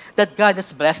thing that God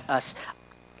has blessed us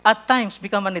at times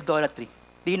become an idolatry.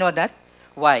 Do you know that?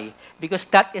 Why? Because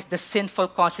that is the sinful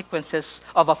consequences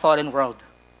of a fallen world.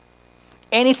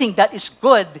 Anything that is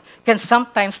good can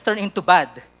sometimes turn into bad.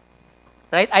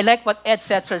 Right? I like what Ed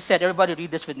Setzer said. Everybody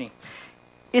read this with me.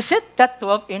 Is it that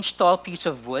 12-inch tall piece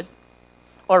of wood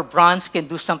or bronze can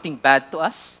do something bad to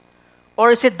us?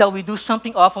 Or is it that we do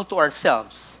something awful to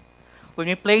ourselves when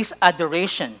we place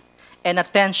adoration and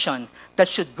attention that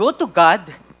should go to God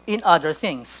in other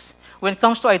things? When it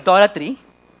comes to idolatry,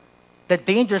 the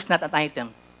danger is not an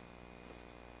item.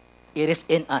 It is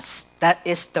in us. That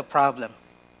is the problem.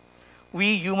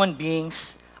 We human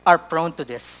beings are prone to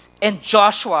this. And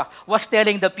Joshua was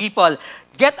telling the people,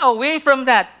 get away from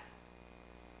that.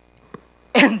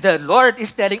 And the Lord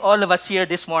is telling all of us here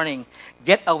this morning,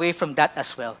 get away from that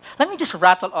as well. Let me just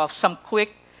rattle off some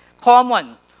quick,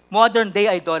 common, modern-day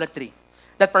idolatry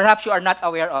that perhaps you are not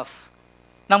aware of.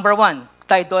 Number 1,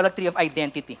 the idolatry of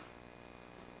identity.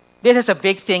 This is a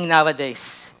big thing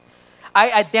nowadays.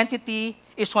 Identity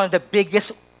is one of the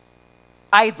biggest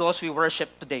idols we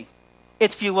worship today.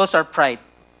 It fuels our pride.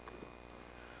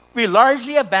 We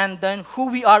largely abandon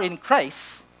who we are in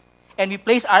Christ and we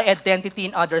place our identity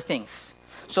in other things.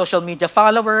 Social media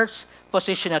followers,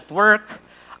 position at work,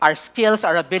 our skills,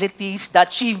 our abilities, the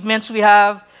achievements we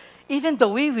have, even the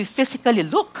way we physically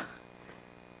look.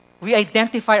 We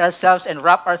identify ourselves and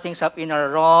wrap our things up in our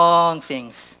wrong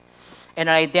things. And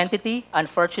our identity,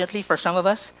 unfortunately for some of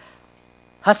us,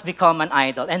 has become an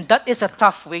idol. And that is a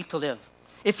tough way to live.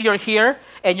 If you're here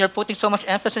and you're putting so much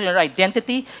emphasis on your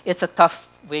identity, it's a tough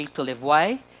way to live.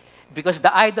 Why? Because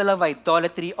the idol of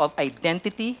idolatry of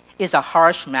identity is a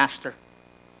harsh master.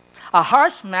 A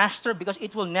harsh master because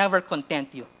it will never content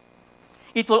you.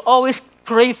 It will always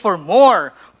crave for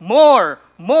more, more,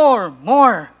 more,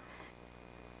 more.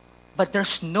 But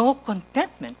there's no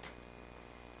contentment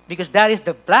because that is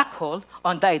the black hole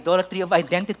on the idolatry of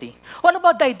identity. What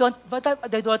about the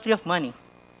idolatry of money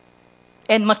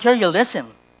and materialism?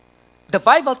 The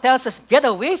Bible tells us, get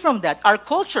away from that. Our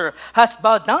culture has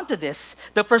bowed down to this.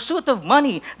 The pursuit of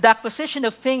money, the acquisition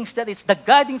of things that is the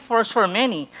guiding force for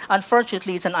many,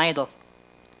 unfortunately, it's an idol.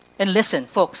 And listen,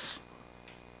 folks,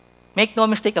 make no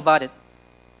mistake about it.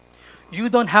 You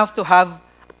don't have to have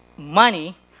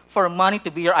money for money to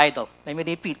be your idol. Let me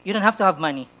repeat. You don't have to have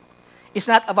money. It's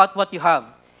not about what you have.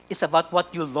 It's about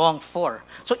what you long for.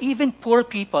 So even poor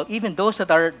people, even those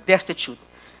that are destitute,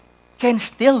 can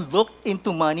still look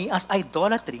into money as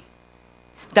idolatry.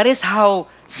 That is how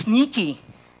sneaky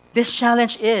this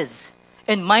challenge is.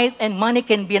 And money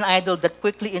can be an idol that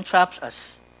quickly entraps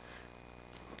us.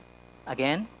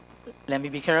 Again, let me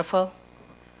be careful.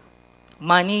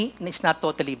 Money is not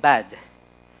totally bad.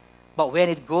 But when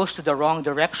it goes to the wrong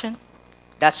direction,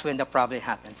 that's when the problem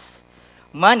happens.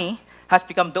 Money has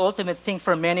become the ultimate thing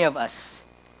for many of us.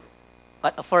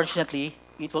 But unfortunately,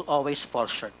 it will always fall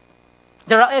short.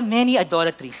 There are many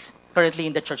idolatries currently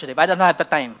in the church today, but I don't have the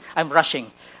time. I'm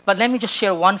rushing. But let me just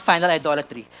share one final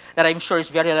idolatry that I'm sure is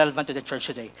very relevant to the church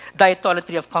today. The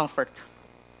idolatry of comfort.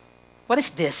 What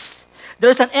is this?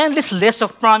 There's an endless list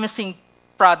of promising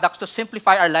products to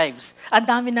simplify our lives. Ang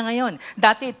dami na ngayon.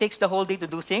 Dati, it takes the whole day to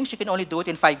do things. You can only do it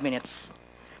in 5 minutes.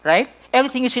 Right?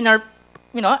 Everything is in our,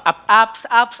 apps.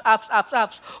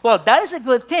 Well, that is a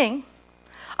good thing.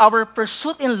 Our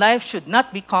pursuit in life should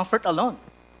not be comfort alone.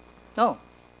 No.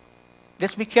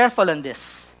 Let's be careful on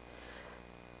this.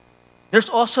 There's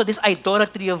also this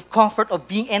idolatry of comfort of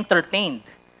being entertained.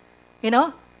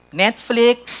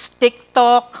 Netflix,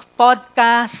 TikTok,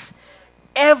 podcasts,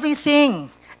 everything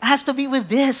has to be with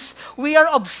this. We are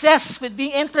obsessed with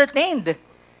being entertained.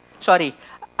 Sorry,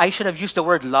 I should have used the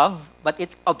word love, but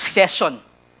it's obsession.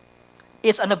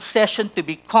 It's an obsession to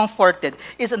be comforted.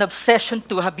 It's an obsession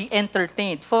to be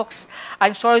entertained. Folks,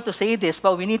 I'm sorry to say this,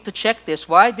 but we need to check this.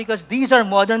 Why? Because these are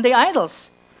modern-day idols.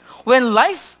 When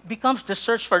life becomes the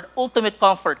search for ultimate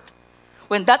comfort,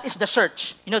 when that is the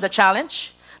search, the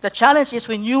challenge? The challenge is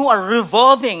when you are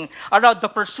revolving around the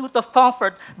pursuit of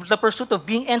comfort, the pursuit of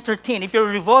being entertained. If you're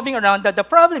revolving around that, the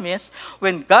problem is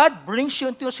when God brings you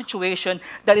into a situation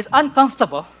that is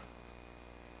uncomfortable,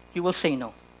 you will say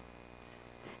no.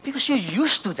 Because you're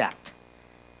used to that.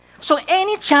 So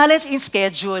any challenge in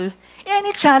schedule,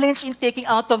 any challenge in taking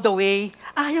out of the way,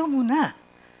 ayaw mo na.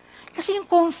 Kasi yung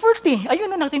comfort Ayun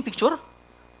na natin picture.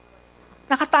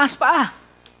 Nakataas pa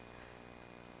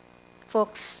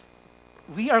Folks,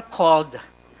 we are called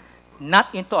not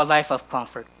into a life of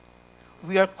comfort.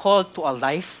 We are called to a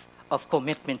life of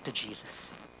commitment to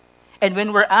Jesus. And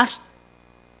when we're asked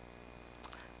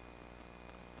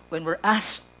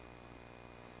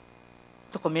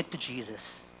to commit to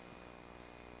Jesus,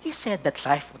 He said that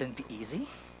life wouldn't be easy.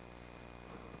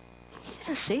 He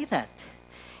didn't say that.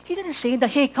 He didn't say that,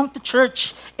 hey, come to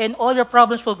church and all your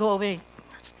problems will go away.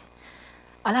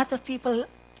 A lot of people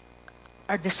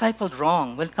are discipled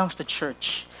wrong when it comes to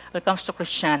church, when it comes to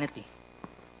Christianity.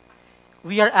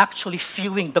 We are actually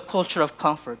viewing the culture of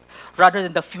comfort rather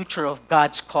than the future of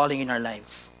God's calling in our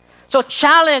lives. So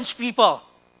challenge people.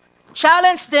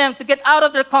 Challenge them to get out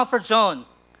of their comfort zone.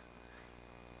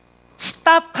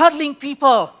 Stop cuddling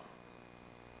people.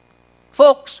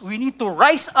 Folks, we need to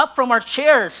rise up from our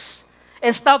chairs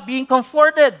and stop being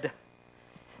comforted.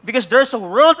 Because there's a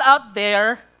world out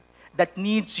there that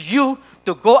needs you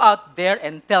to go out there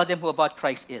and tell them who about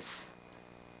Christ is.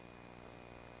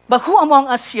 But who among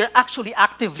us here actually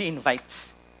actively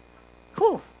invites?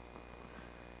 Who?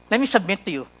 Let me submit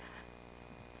to you.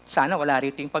 Sana wala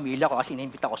rito yung pamilya ko kasi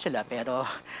inimbita ko sila. Pero,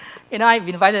 I've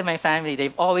invited my family.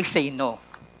 They've always say no.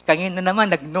 Kangin na naman,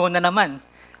 nag-no na naman.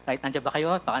 Right, nandiyan ba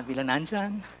kayo? Baka bilang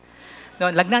nandyan. No,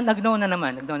 nag-no na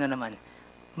naman.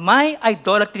 My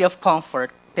idolatry of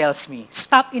comfort tells me,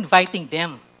 stop inviting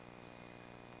them.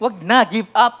 Wag na, give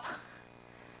up.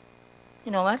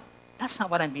 You know what? That's not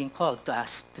what I'm being called to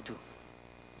ask to do.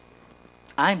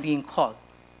 I'm being called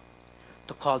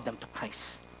to call them to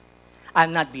Christ.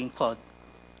 I'm not being called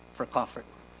for comfort.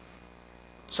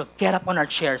 So get up on our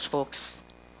chairs, folks,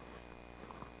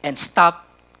 and stop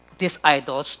these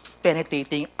idols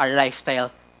penetrating our lifestyle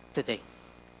today.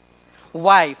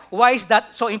 Why? Why is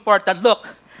that so important? Look,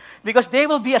 because they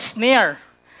will be a snare.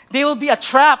 They will be a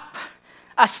trap.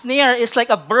 A snare is like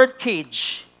a bird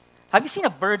cage. Have you seen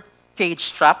a bird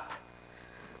cage trap?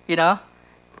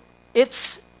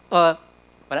 It's, wala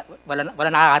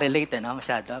nakaka-relate,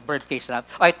 masyado. Bird cage trap.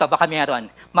 O ito, baka meron.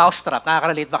 Mouse trap.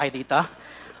 Nakaka-relate ba kayo dito?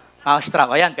 Mouse trap.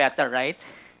 O yan, better, right?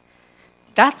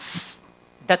 That's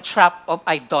the trap of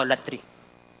idolatry.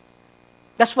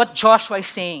 That's what Joshua is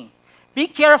saying. Be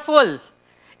careful.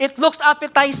 It looks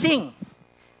appetizing.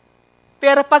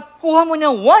 Pero pag kuha mo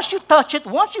niya, once you touch it,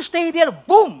 once you stay there,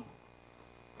 boom!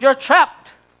 You're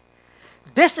trapped.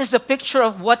 This is a picture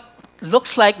of what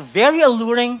looks like very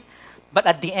alluring, but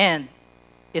at the end,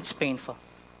 it's painful.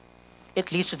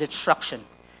 It leads to destruction.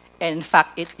 And in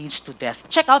fact, it leads to death.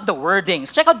 Check out the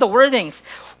wordings. Check out the wordings.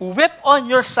 Whip on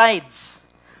your sides.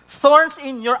 Thorns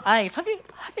in your eyes. Have you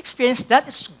experienced that?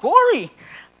 It's gory.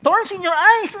 Thorns in your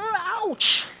eyes.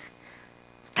 Ouch.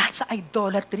 That's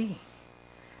idolatry.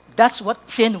 That's what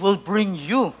sin will bring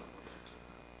you.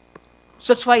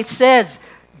 So that's why it says,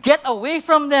 get away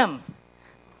from them.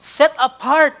 Set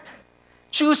apart.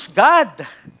 Choose God.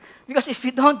 Because if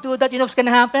you don't do that, you know what's going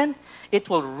to happen? It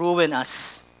will ruin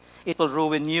us. It will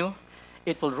ruin you.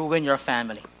 It will ruin your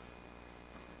family.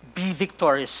 Be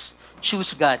victorious.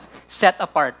 Choose God. Set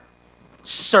apart.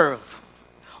 Serve.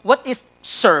 What is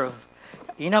serve?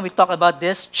 You know, we talk about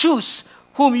this. Choose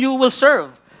whom you will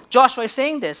serve. Joshua is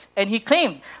saying this, and he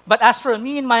claimed, but as for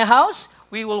me and my house,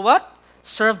 we will what?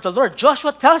 Serve the Lord.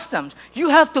 Joshua tells them, you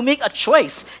have to make a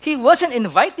choice. He wasn't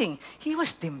inviting, he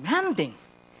was demanding.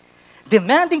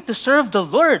 Demanding to serve the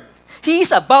Lord. He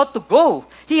is about to go.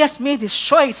 He has made his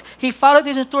choice. He followed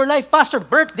his entire life. Pastor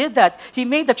Bert did that. He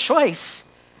made the choice.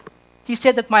 He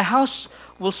said that my house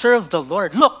will serve the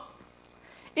Lord. Look,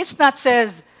 it's not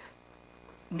says,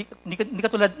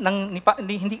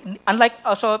 unlike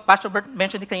also Pastor Bert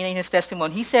mentioned in his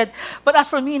testimony, he said, but as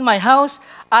for me in my house,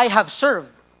 I have served.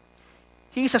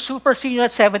 He's a super senior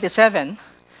at 77,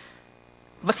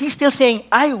 but he's still saying,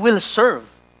 I will serve.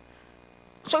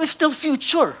 So it's still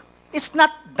future. It's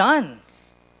not done.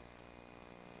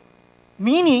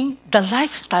 Meaning, the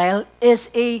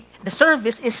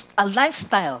service is a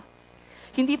lifestyle.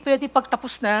 Hindi pwede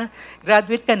pagtapos na,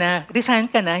 graduate ka na, resign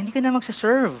ka na, hindi ka na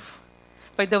magsaserve.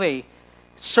 By the way,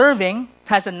 serving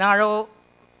has a narrow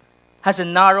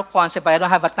concept, but I don't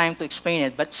have a time to explain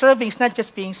it. But serving is not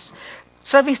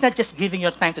just giving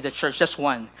your time to the church, just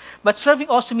one. But serving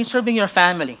also means serving your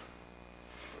family.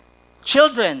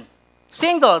 Children,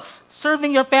 singles,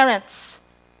 serving your parents.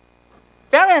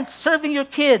 Parents, serving your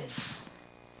kids.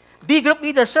 D group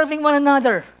leaders, serving one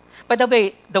another. By the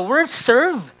way, the word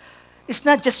serve is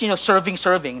not just, serving,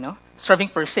 serving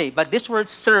per se. But this word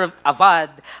serve, avad,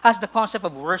 has the concept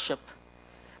of worship.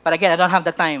 But again, I don't have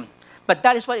the time. But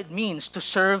that is what it means to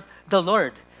serve the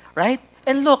Lord, right?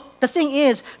 And look, the thing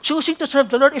is, choosing to serve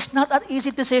the Lord is not an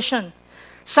easy decision.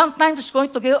 Sometimes it's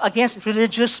going to go against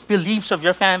religious beliefs of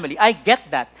your family. I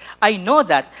get that. I know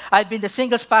that. I've been the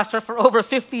singles pastor for over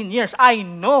 15 years. I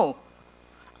know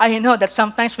that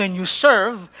sometimes when you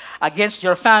serve against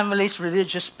your family's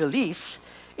religious beliefs,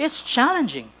 it's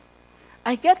challenging.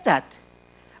 I get that.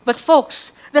 But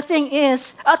folks, the thing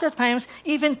is, other times,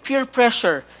 even peer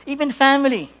pressure, even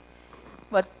family.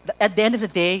 But at the end of the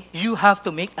day, you have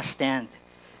to make a stand.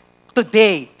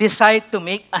 Today, decide to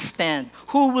make a stand.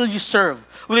 Who will you serve?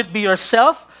 Will it be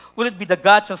yourself? Will it be the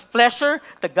gods of pleasure,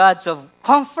 the gods of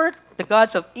comfort, the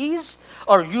gods of ease?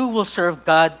 Or you will serve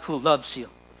God who loves you?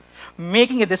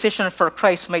 Making a decision for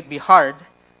Christ might be hard,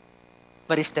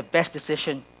 but it's the best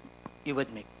decision you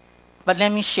would make. But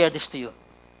let me share this to you.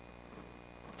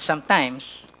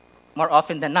 Sometimes, more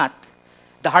often than not,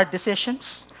 the hard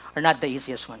decisions are not the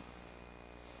easiest one.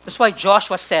 That's why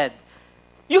Joshua said,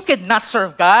 you cannot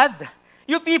serve God.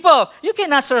 You people, you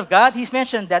cannot serve God. He's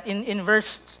mentioned that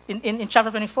in chapter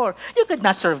 24. You could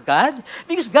not serve God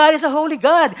because God is a holy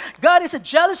God. God is a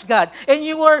jealous God. And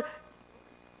you are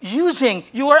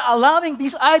allowing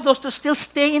these idols to still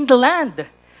stay in the land.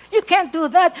 You can't do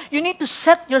that. You need to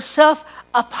set yourself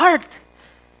apart.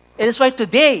 It is why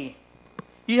today,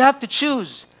 you have to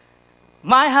choose.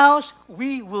 My house,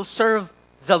 we will serve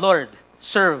the Lord.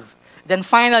 Serve. Then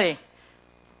finally,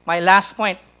 my last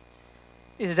point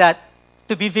is that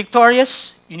to be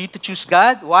victorious, you need to choose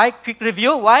God. Why? Quick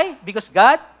review. Why? Because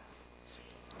God.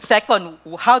 Second,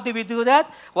 how do we do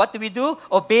that? What do we do?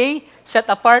 Obey, set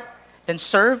apart, then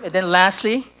serve. And then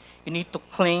lastly, you need to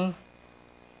cling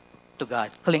to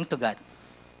God. Cling to God.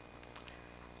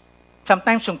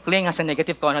 Sometimes yung cling has a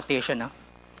negative connotation. No?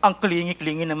 Ang clingy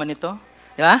naman ito.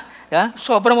 Yeah?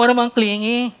 Sobrang mo naman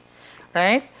clingy.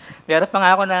 Right? Meron pa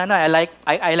nga ako na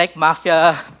I like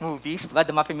mafia movies, diba?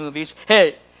 The mafia movies.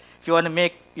 Hey, if you want to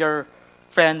make your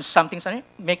friends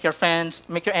make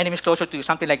your enemies closer to you,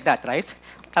 something like that, right?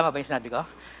 Tama ba yung sinabi ko?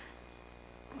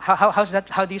 How's that?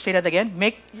 How do you say that again?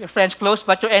 Make your friends close,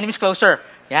 but your enemies closer.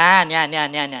 Yan.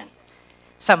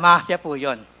 Sa mafia po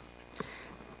yon.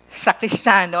 Sa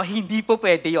Kristiyano, hindi po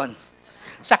pwede yon.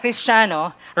 Sa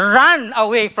Kristiyano, run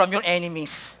away from your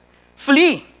enemies.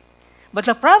 Flee. But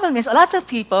the problem is, a lot of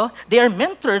people, they are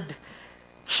mentored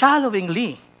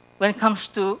shallowingly when it comes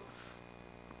to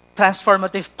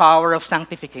transformative power of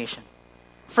sanctification.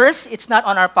 First, it's not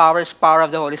on our power, it's power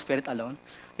of the Holy Spirit alone.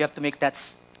 We have to make that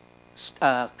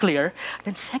clear.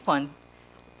 Then second,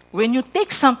 when you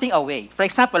take something away, for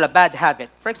example, a bad habit,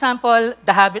 for example,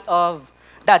 the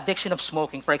addiction of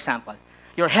smoking, for example.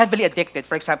 You're heavily addicted,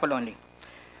 for example, only.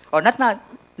 Or lalaan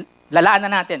na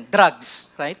natin, drugs,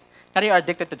 right? Now you are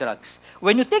addicted to drugs.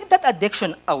 When you take that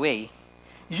addiction away,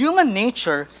 human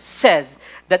nature says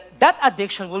that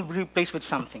addiction will be replaced with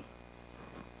something.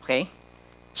 Okay?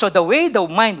 So the way the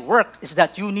mind works is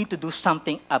that you need to do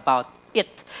something about it.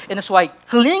 And that's why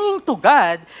clinging to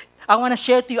God, I want to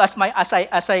share to you as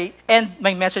I end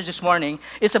my message this morning,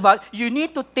 is about you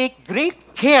need to take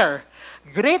great care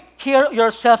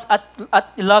yourself at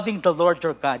loving the Lord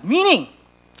your God. Meaning,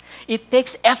 it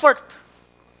takes effort.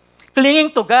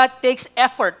 Clinging to God takes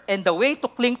effort, and the way to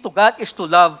cling to God is to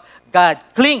love God.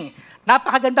 Cling,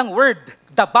 napakagandang word,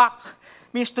 dabak,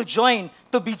 means to join,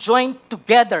 to be joined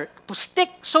together, to stick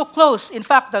so close. In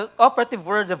fact, the operative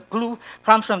word of glue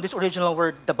comes from this original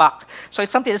word, dabak. So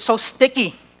it's something that's so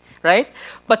sticky, right?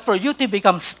 But for you to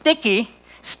become sticky,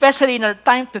 especially in our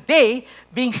time today,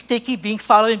 being sticky, being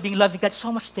following, being loving God is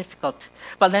so much difficult.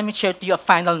 But let me share to you a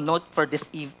final note for this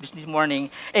morning,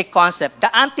 a concept.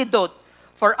 The antidote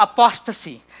for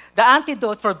apostasy, the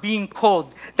antidote for being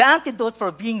cold, the antidote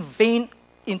for being vain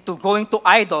into going to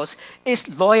idols is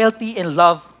loyalty and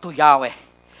love to Yahweh.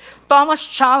 Thomas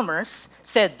Chalmers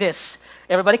said this.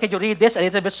 Everybody, can you read this? A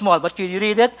little bit small, but can you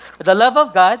read it? The love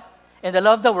of God and the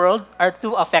love of the world are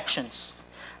two affections,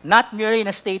 not merely in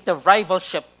a state of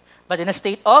rivalship, but in a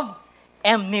state of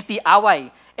enmity,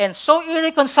 away, and so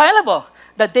irreconcilable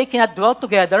that they cannot dwell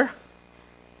together.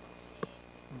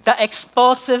 The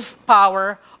expulsive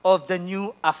power of the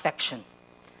new affection.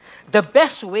 The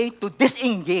best way to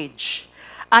disengage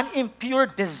an impure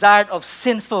desire of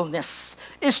sinfulness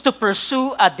is to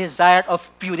pursue a desire of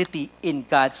purity in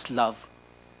God's love.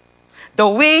 The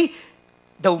way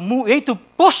to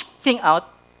push thing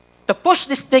out, to push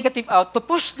this negative out, to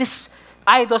push this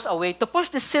idols away, to push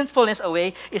this sinfulness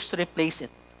away, is to replace it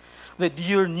with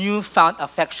your newfound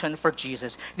affection for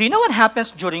Jesus. Do you know what happens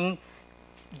during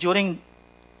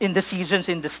in the seasons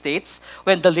in the States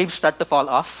when the leaves start to fall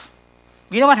off?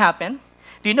 Do you know what happened?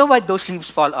 Do you know why those leaves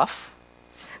fall off?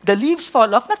 The leaves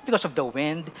fall off not because of the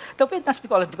wind. The wind not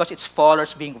because it's fall or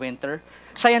it's being winter.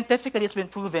 Scientifically, it's been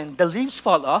proven the leaves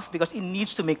fall off because it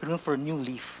needs to make room for a new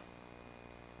leaf.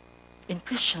 In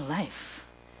Christian life,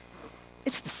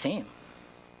 it's the same.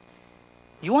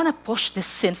 You want to push this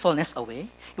sinfulness away?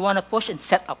 You want to push and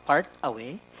set apart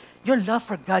away? Your love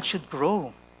for God should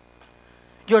grow.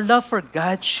 Your love for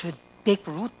God should take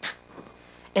root,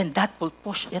 and that will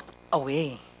push it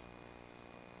away.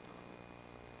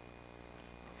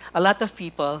 A lot of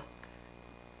people,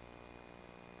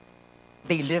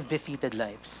 they live defeated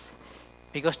lives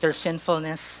because their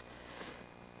sinfulness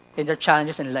and their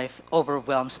challenges in life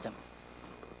overwhelms them.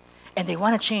 And they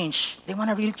want to change. They want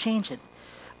to really change it.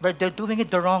 But they're doing it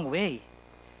the wrong way.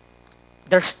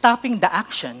 They're stopping the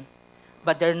action,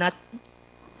 but they're not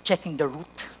checking the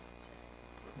root.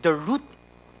 The root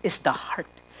is the heart.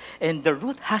 And the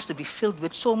root has to be filled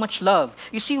with so much love.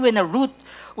 You see, when a root,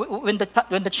 when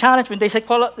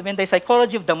the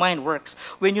psychology of the mind works,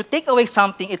 when you take away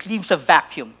something, it leaves a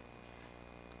vacuum.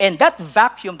 And that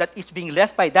vacuum that is being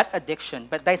left by that addiction,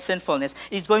 by that sinfulness,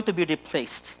 is going to be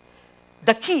replaced.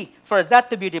 The key for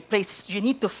that to be replaced is you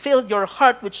need to fill your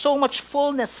heart with so much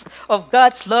fullness of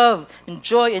God's love and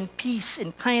joy and peace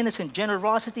and kindness and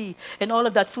generosity and all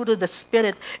of that fruit of the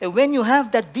Spirit. And when you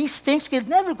have that, these things will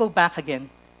never go back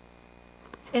again.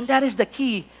 And that is the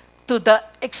key to the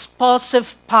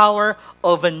expulsive power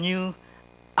of a new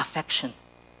affection.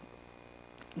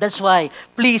 That's why,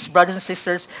 please, brothers and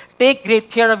sisters, take great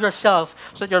care of yourself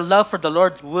so that your love for the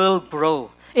Lord will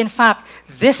grow. In fact,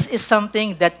 this is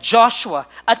something that Joshua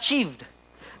achieved.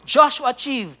 Joshua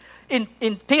achieved in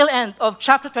tail end of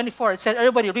chapter 24. It said,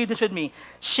 everybody read this with me.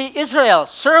 Israel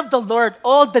served the Lord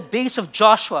all the days of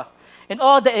Joshua and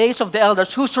all the days of the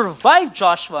elders who survived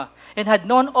Joshua and had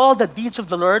known all the deeds of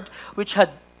the Lord which had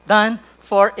done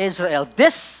for Israel.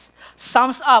 This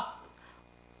sums up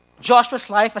Joshua's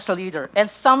life as a leader and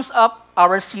sums up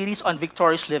our series on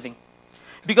victorious living.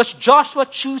 Because Joshua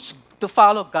chose to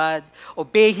follow God,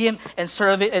 obey Him, and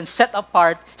serve it, and set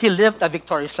apart, he lived a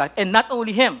victorious life. And not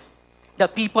only him, the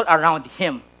people around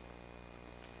him.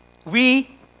 We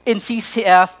in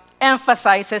CCF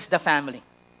emphasizes the family.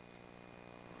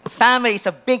 Family is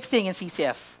a big thing in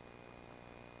CCF.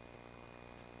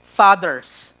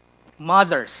 Fathers,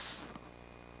 mothers,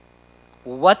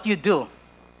 what you do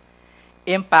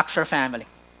impacts your family.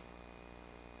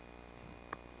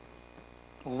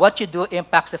 What you do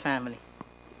impacts the family.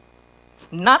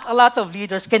 Not a lot of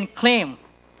leaders can claim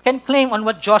on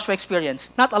what Joshua experienced.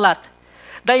 Not a lot.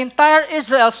 The entire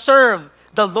Israel served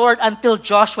the Lord until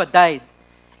Joshua died.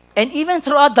 And even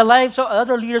throughout the lives of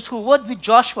other leaders who would with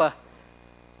Joshua,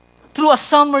 through a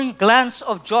summary glance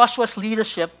of Joshua's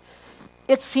leadership,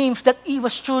 it seems that he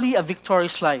was truly a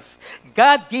victorious life.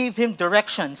 God gave him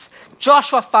directions.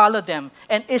 Joshua followed them,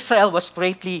 and Israel was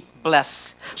greatly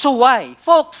blessed. So why?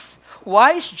 Folks,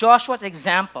 why is Joshua's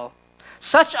example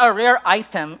such a rare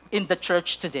item in the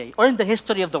church today or in the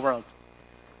history of the world?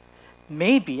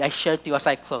 Maybe I share to you as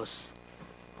I close.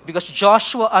 Because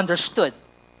Joshua understood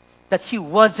that he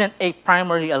wasn't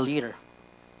primarily a leader,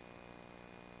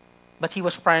 but he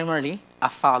was primarily a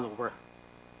follower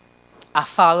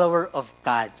of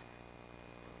God.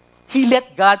 He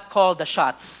let God call the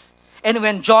shots. And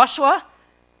when Joshua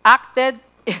acted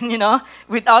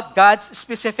without God's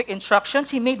specific instructions,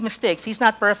 he made mistakes. He's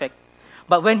not perfect.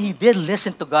 But when he did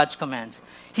listen to God's commands,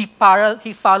 he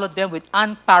followed them with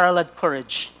unparalleled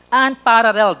courage.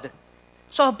 Unparalleled.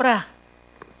 Sobra.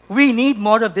 We need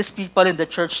more of these people in the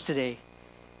church today.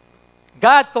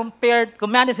 God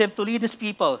commanded him to lead his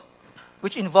people,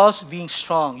 which involves being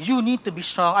strong. You need to be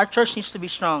strong. Our church needs to be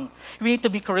strong. We need to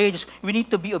be courageous. We need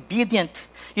to be obedient.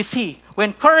 You see,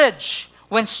 when courage,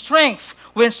 when strength,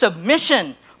 when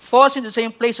submission falls in the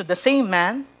same place of the same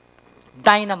man,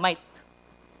 dynamite.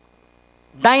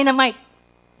 Dynamite.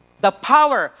 The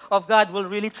power of God will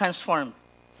really transform.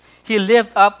 He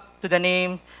lived up to the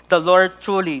name, the Lord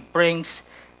truly brings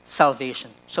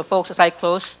salvation. So folks, as I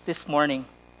close this morning,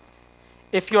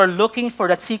 if you're looking for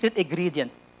that secret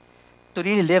ingredient to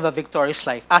really live a victorious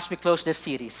life, as we close this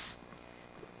series,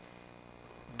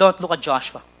 don't look at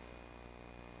Joshua.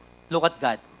 Look at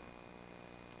God.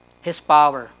 His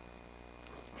power,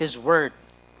 His word,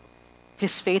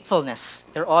 His faithfulness,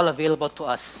 they're all available to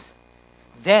us.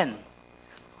 Then,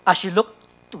 as you look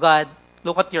to God,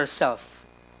 look at yourself.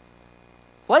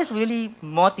 What is really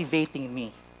motivating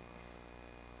me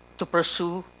to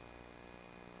pursue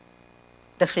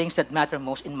the things that matter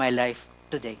most in my life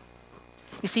today?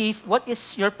 You see, if what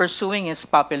is you're pursuing is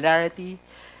popularity,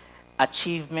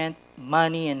 achievement,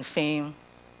 money, and fame,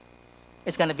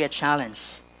 it's going to be a challenge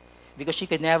because you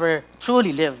could never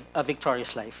truly live a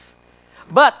victorious life.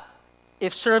 But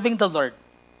if serving the Lord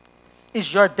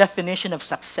is your definition of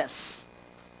success,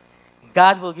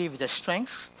 God will give you the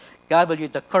strength, God will give you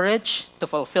the courage to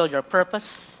fulfill your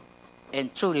purpose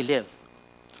and truly live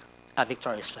a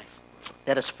victorious life.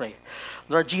 Let us pray.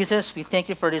 Lord Jesus, we thank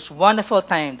you for this wonderful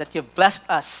time that you've blessed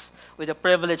us with the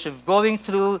privilege of going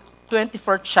through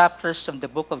 24 chapters from the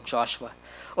book of Joshua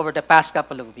over the past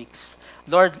couple of weeks.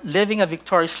 Lord, living a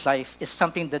victorious life is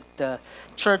something that the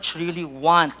church really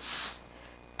wants.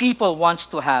 People want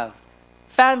to have.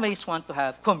 Families want to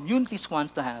have. Communities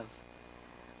want to have.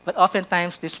 But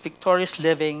oftentimes, this victorious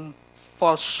living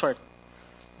falls short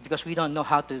because we don't know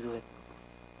how to do it.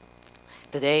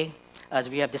 Today, as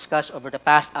we have discussed over the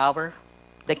past hour,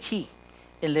 the key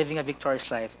in living a victorious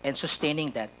life and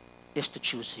sustaining that is to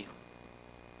choose you.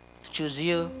 To choose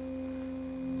you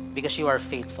because you are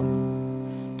faithful.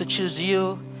 To choose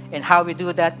you, and how we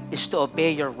do that is to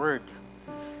obey your word.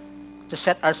 To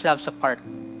set ourselves apart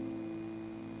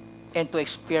and to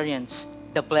experience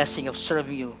the blessing of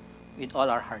serving you with all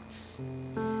our hearts.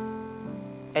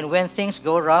 And when things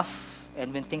go rough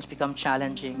and when things become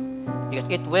challenging, because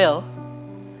it will,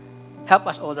 help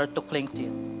us, O Lord, to cling to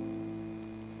you.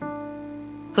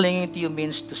 Clinging to you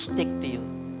means to stick to you,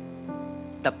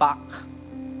 the back,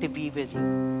 to be with you.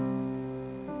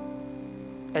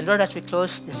 And Lord, as we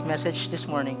close this message this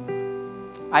morning,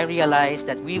 I realize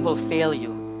that we will fail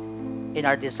you in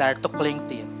our desire to cling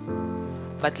to you.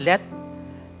 But let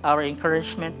our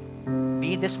encouragement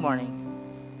be this morning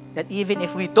that even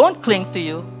if we don't cling to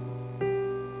you,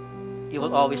 you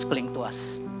will always cling to us.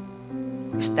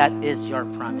 Because that is your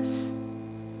promise.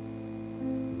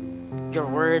 Your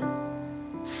word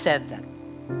said that.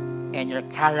 And your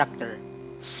character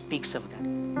speaks of that.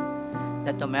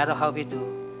 That no matter how we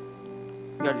do,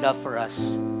 your love for us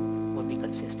will be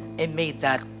consistent. And may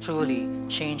that truly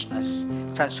change us,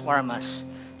 transform us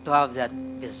to have that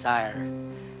desire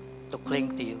to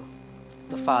cling to you,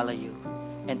 to follow you,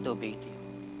 and to obey you.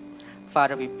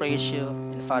 Father, we praise you,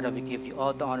 and Father, we give you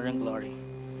all the honor and glory.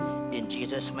 In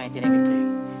Jesus' mighty name we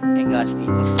pray. And God's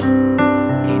people say,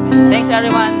 amen. Thanks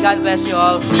everyone. God bless you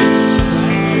all.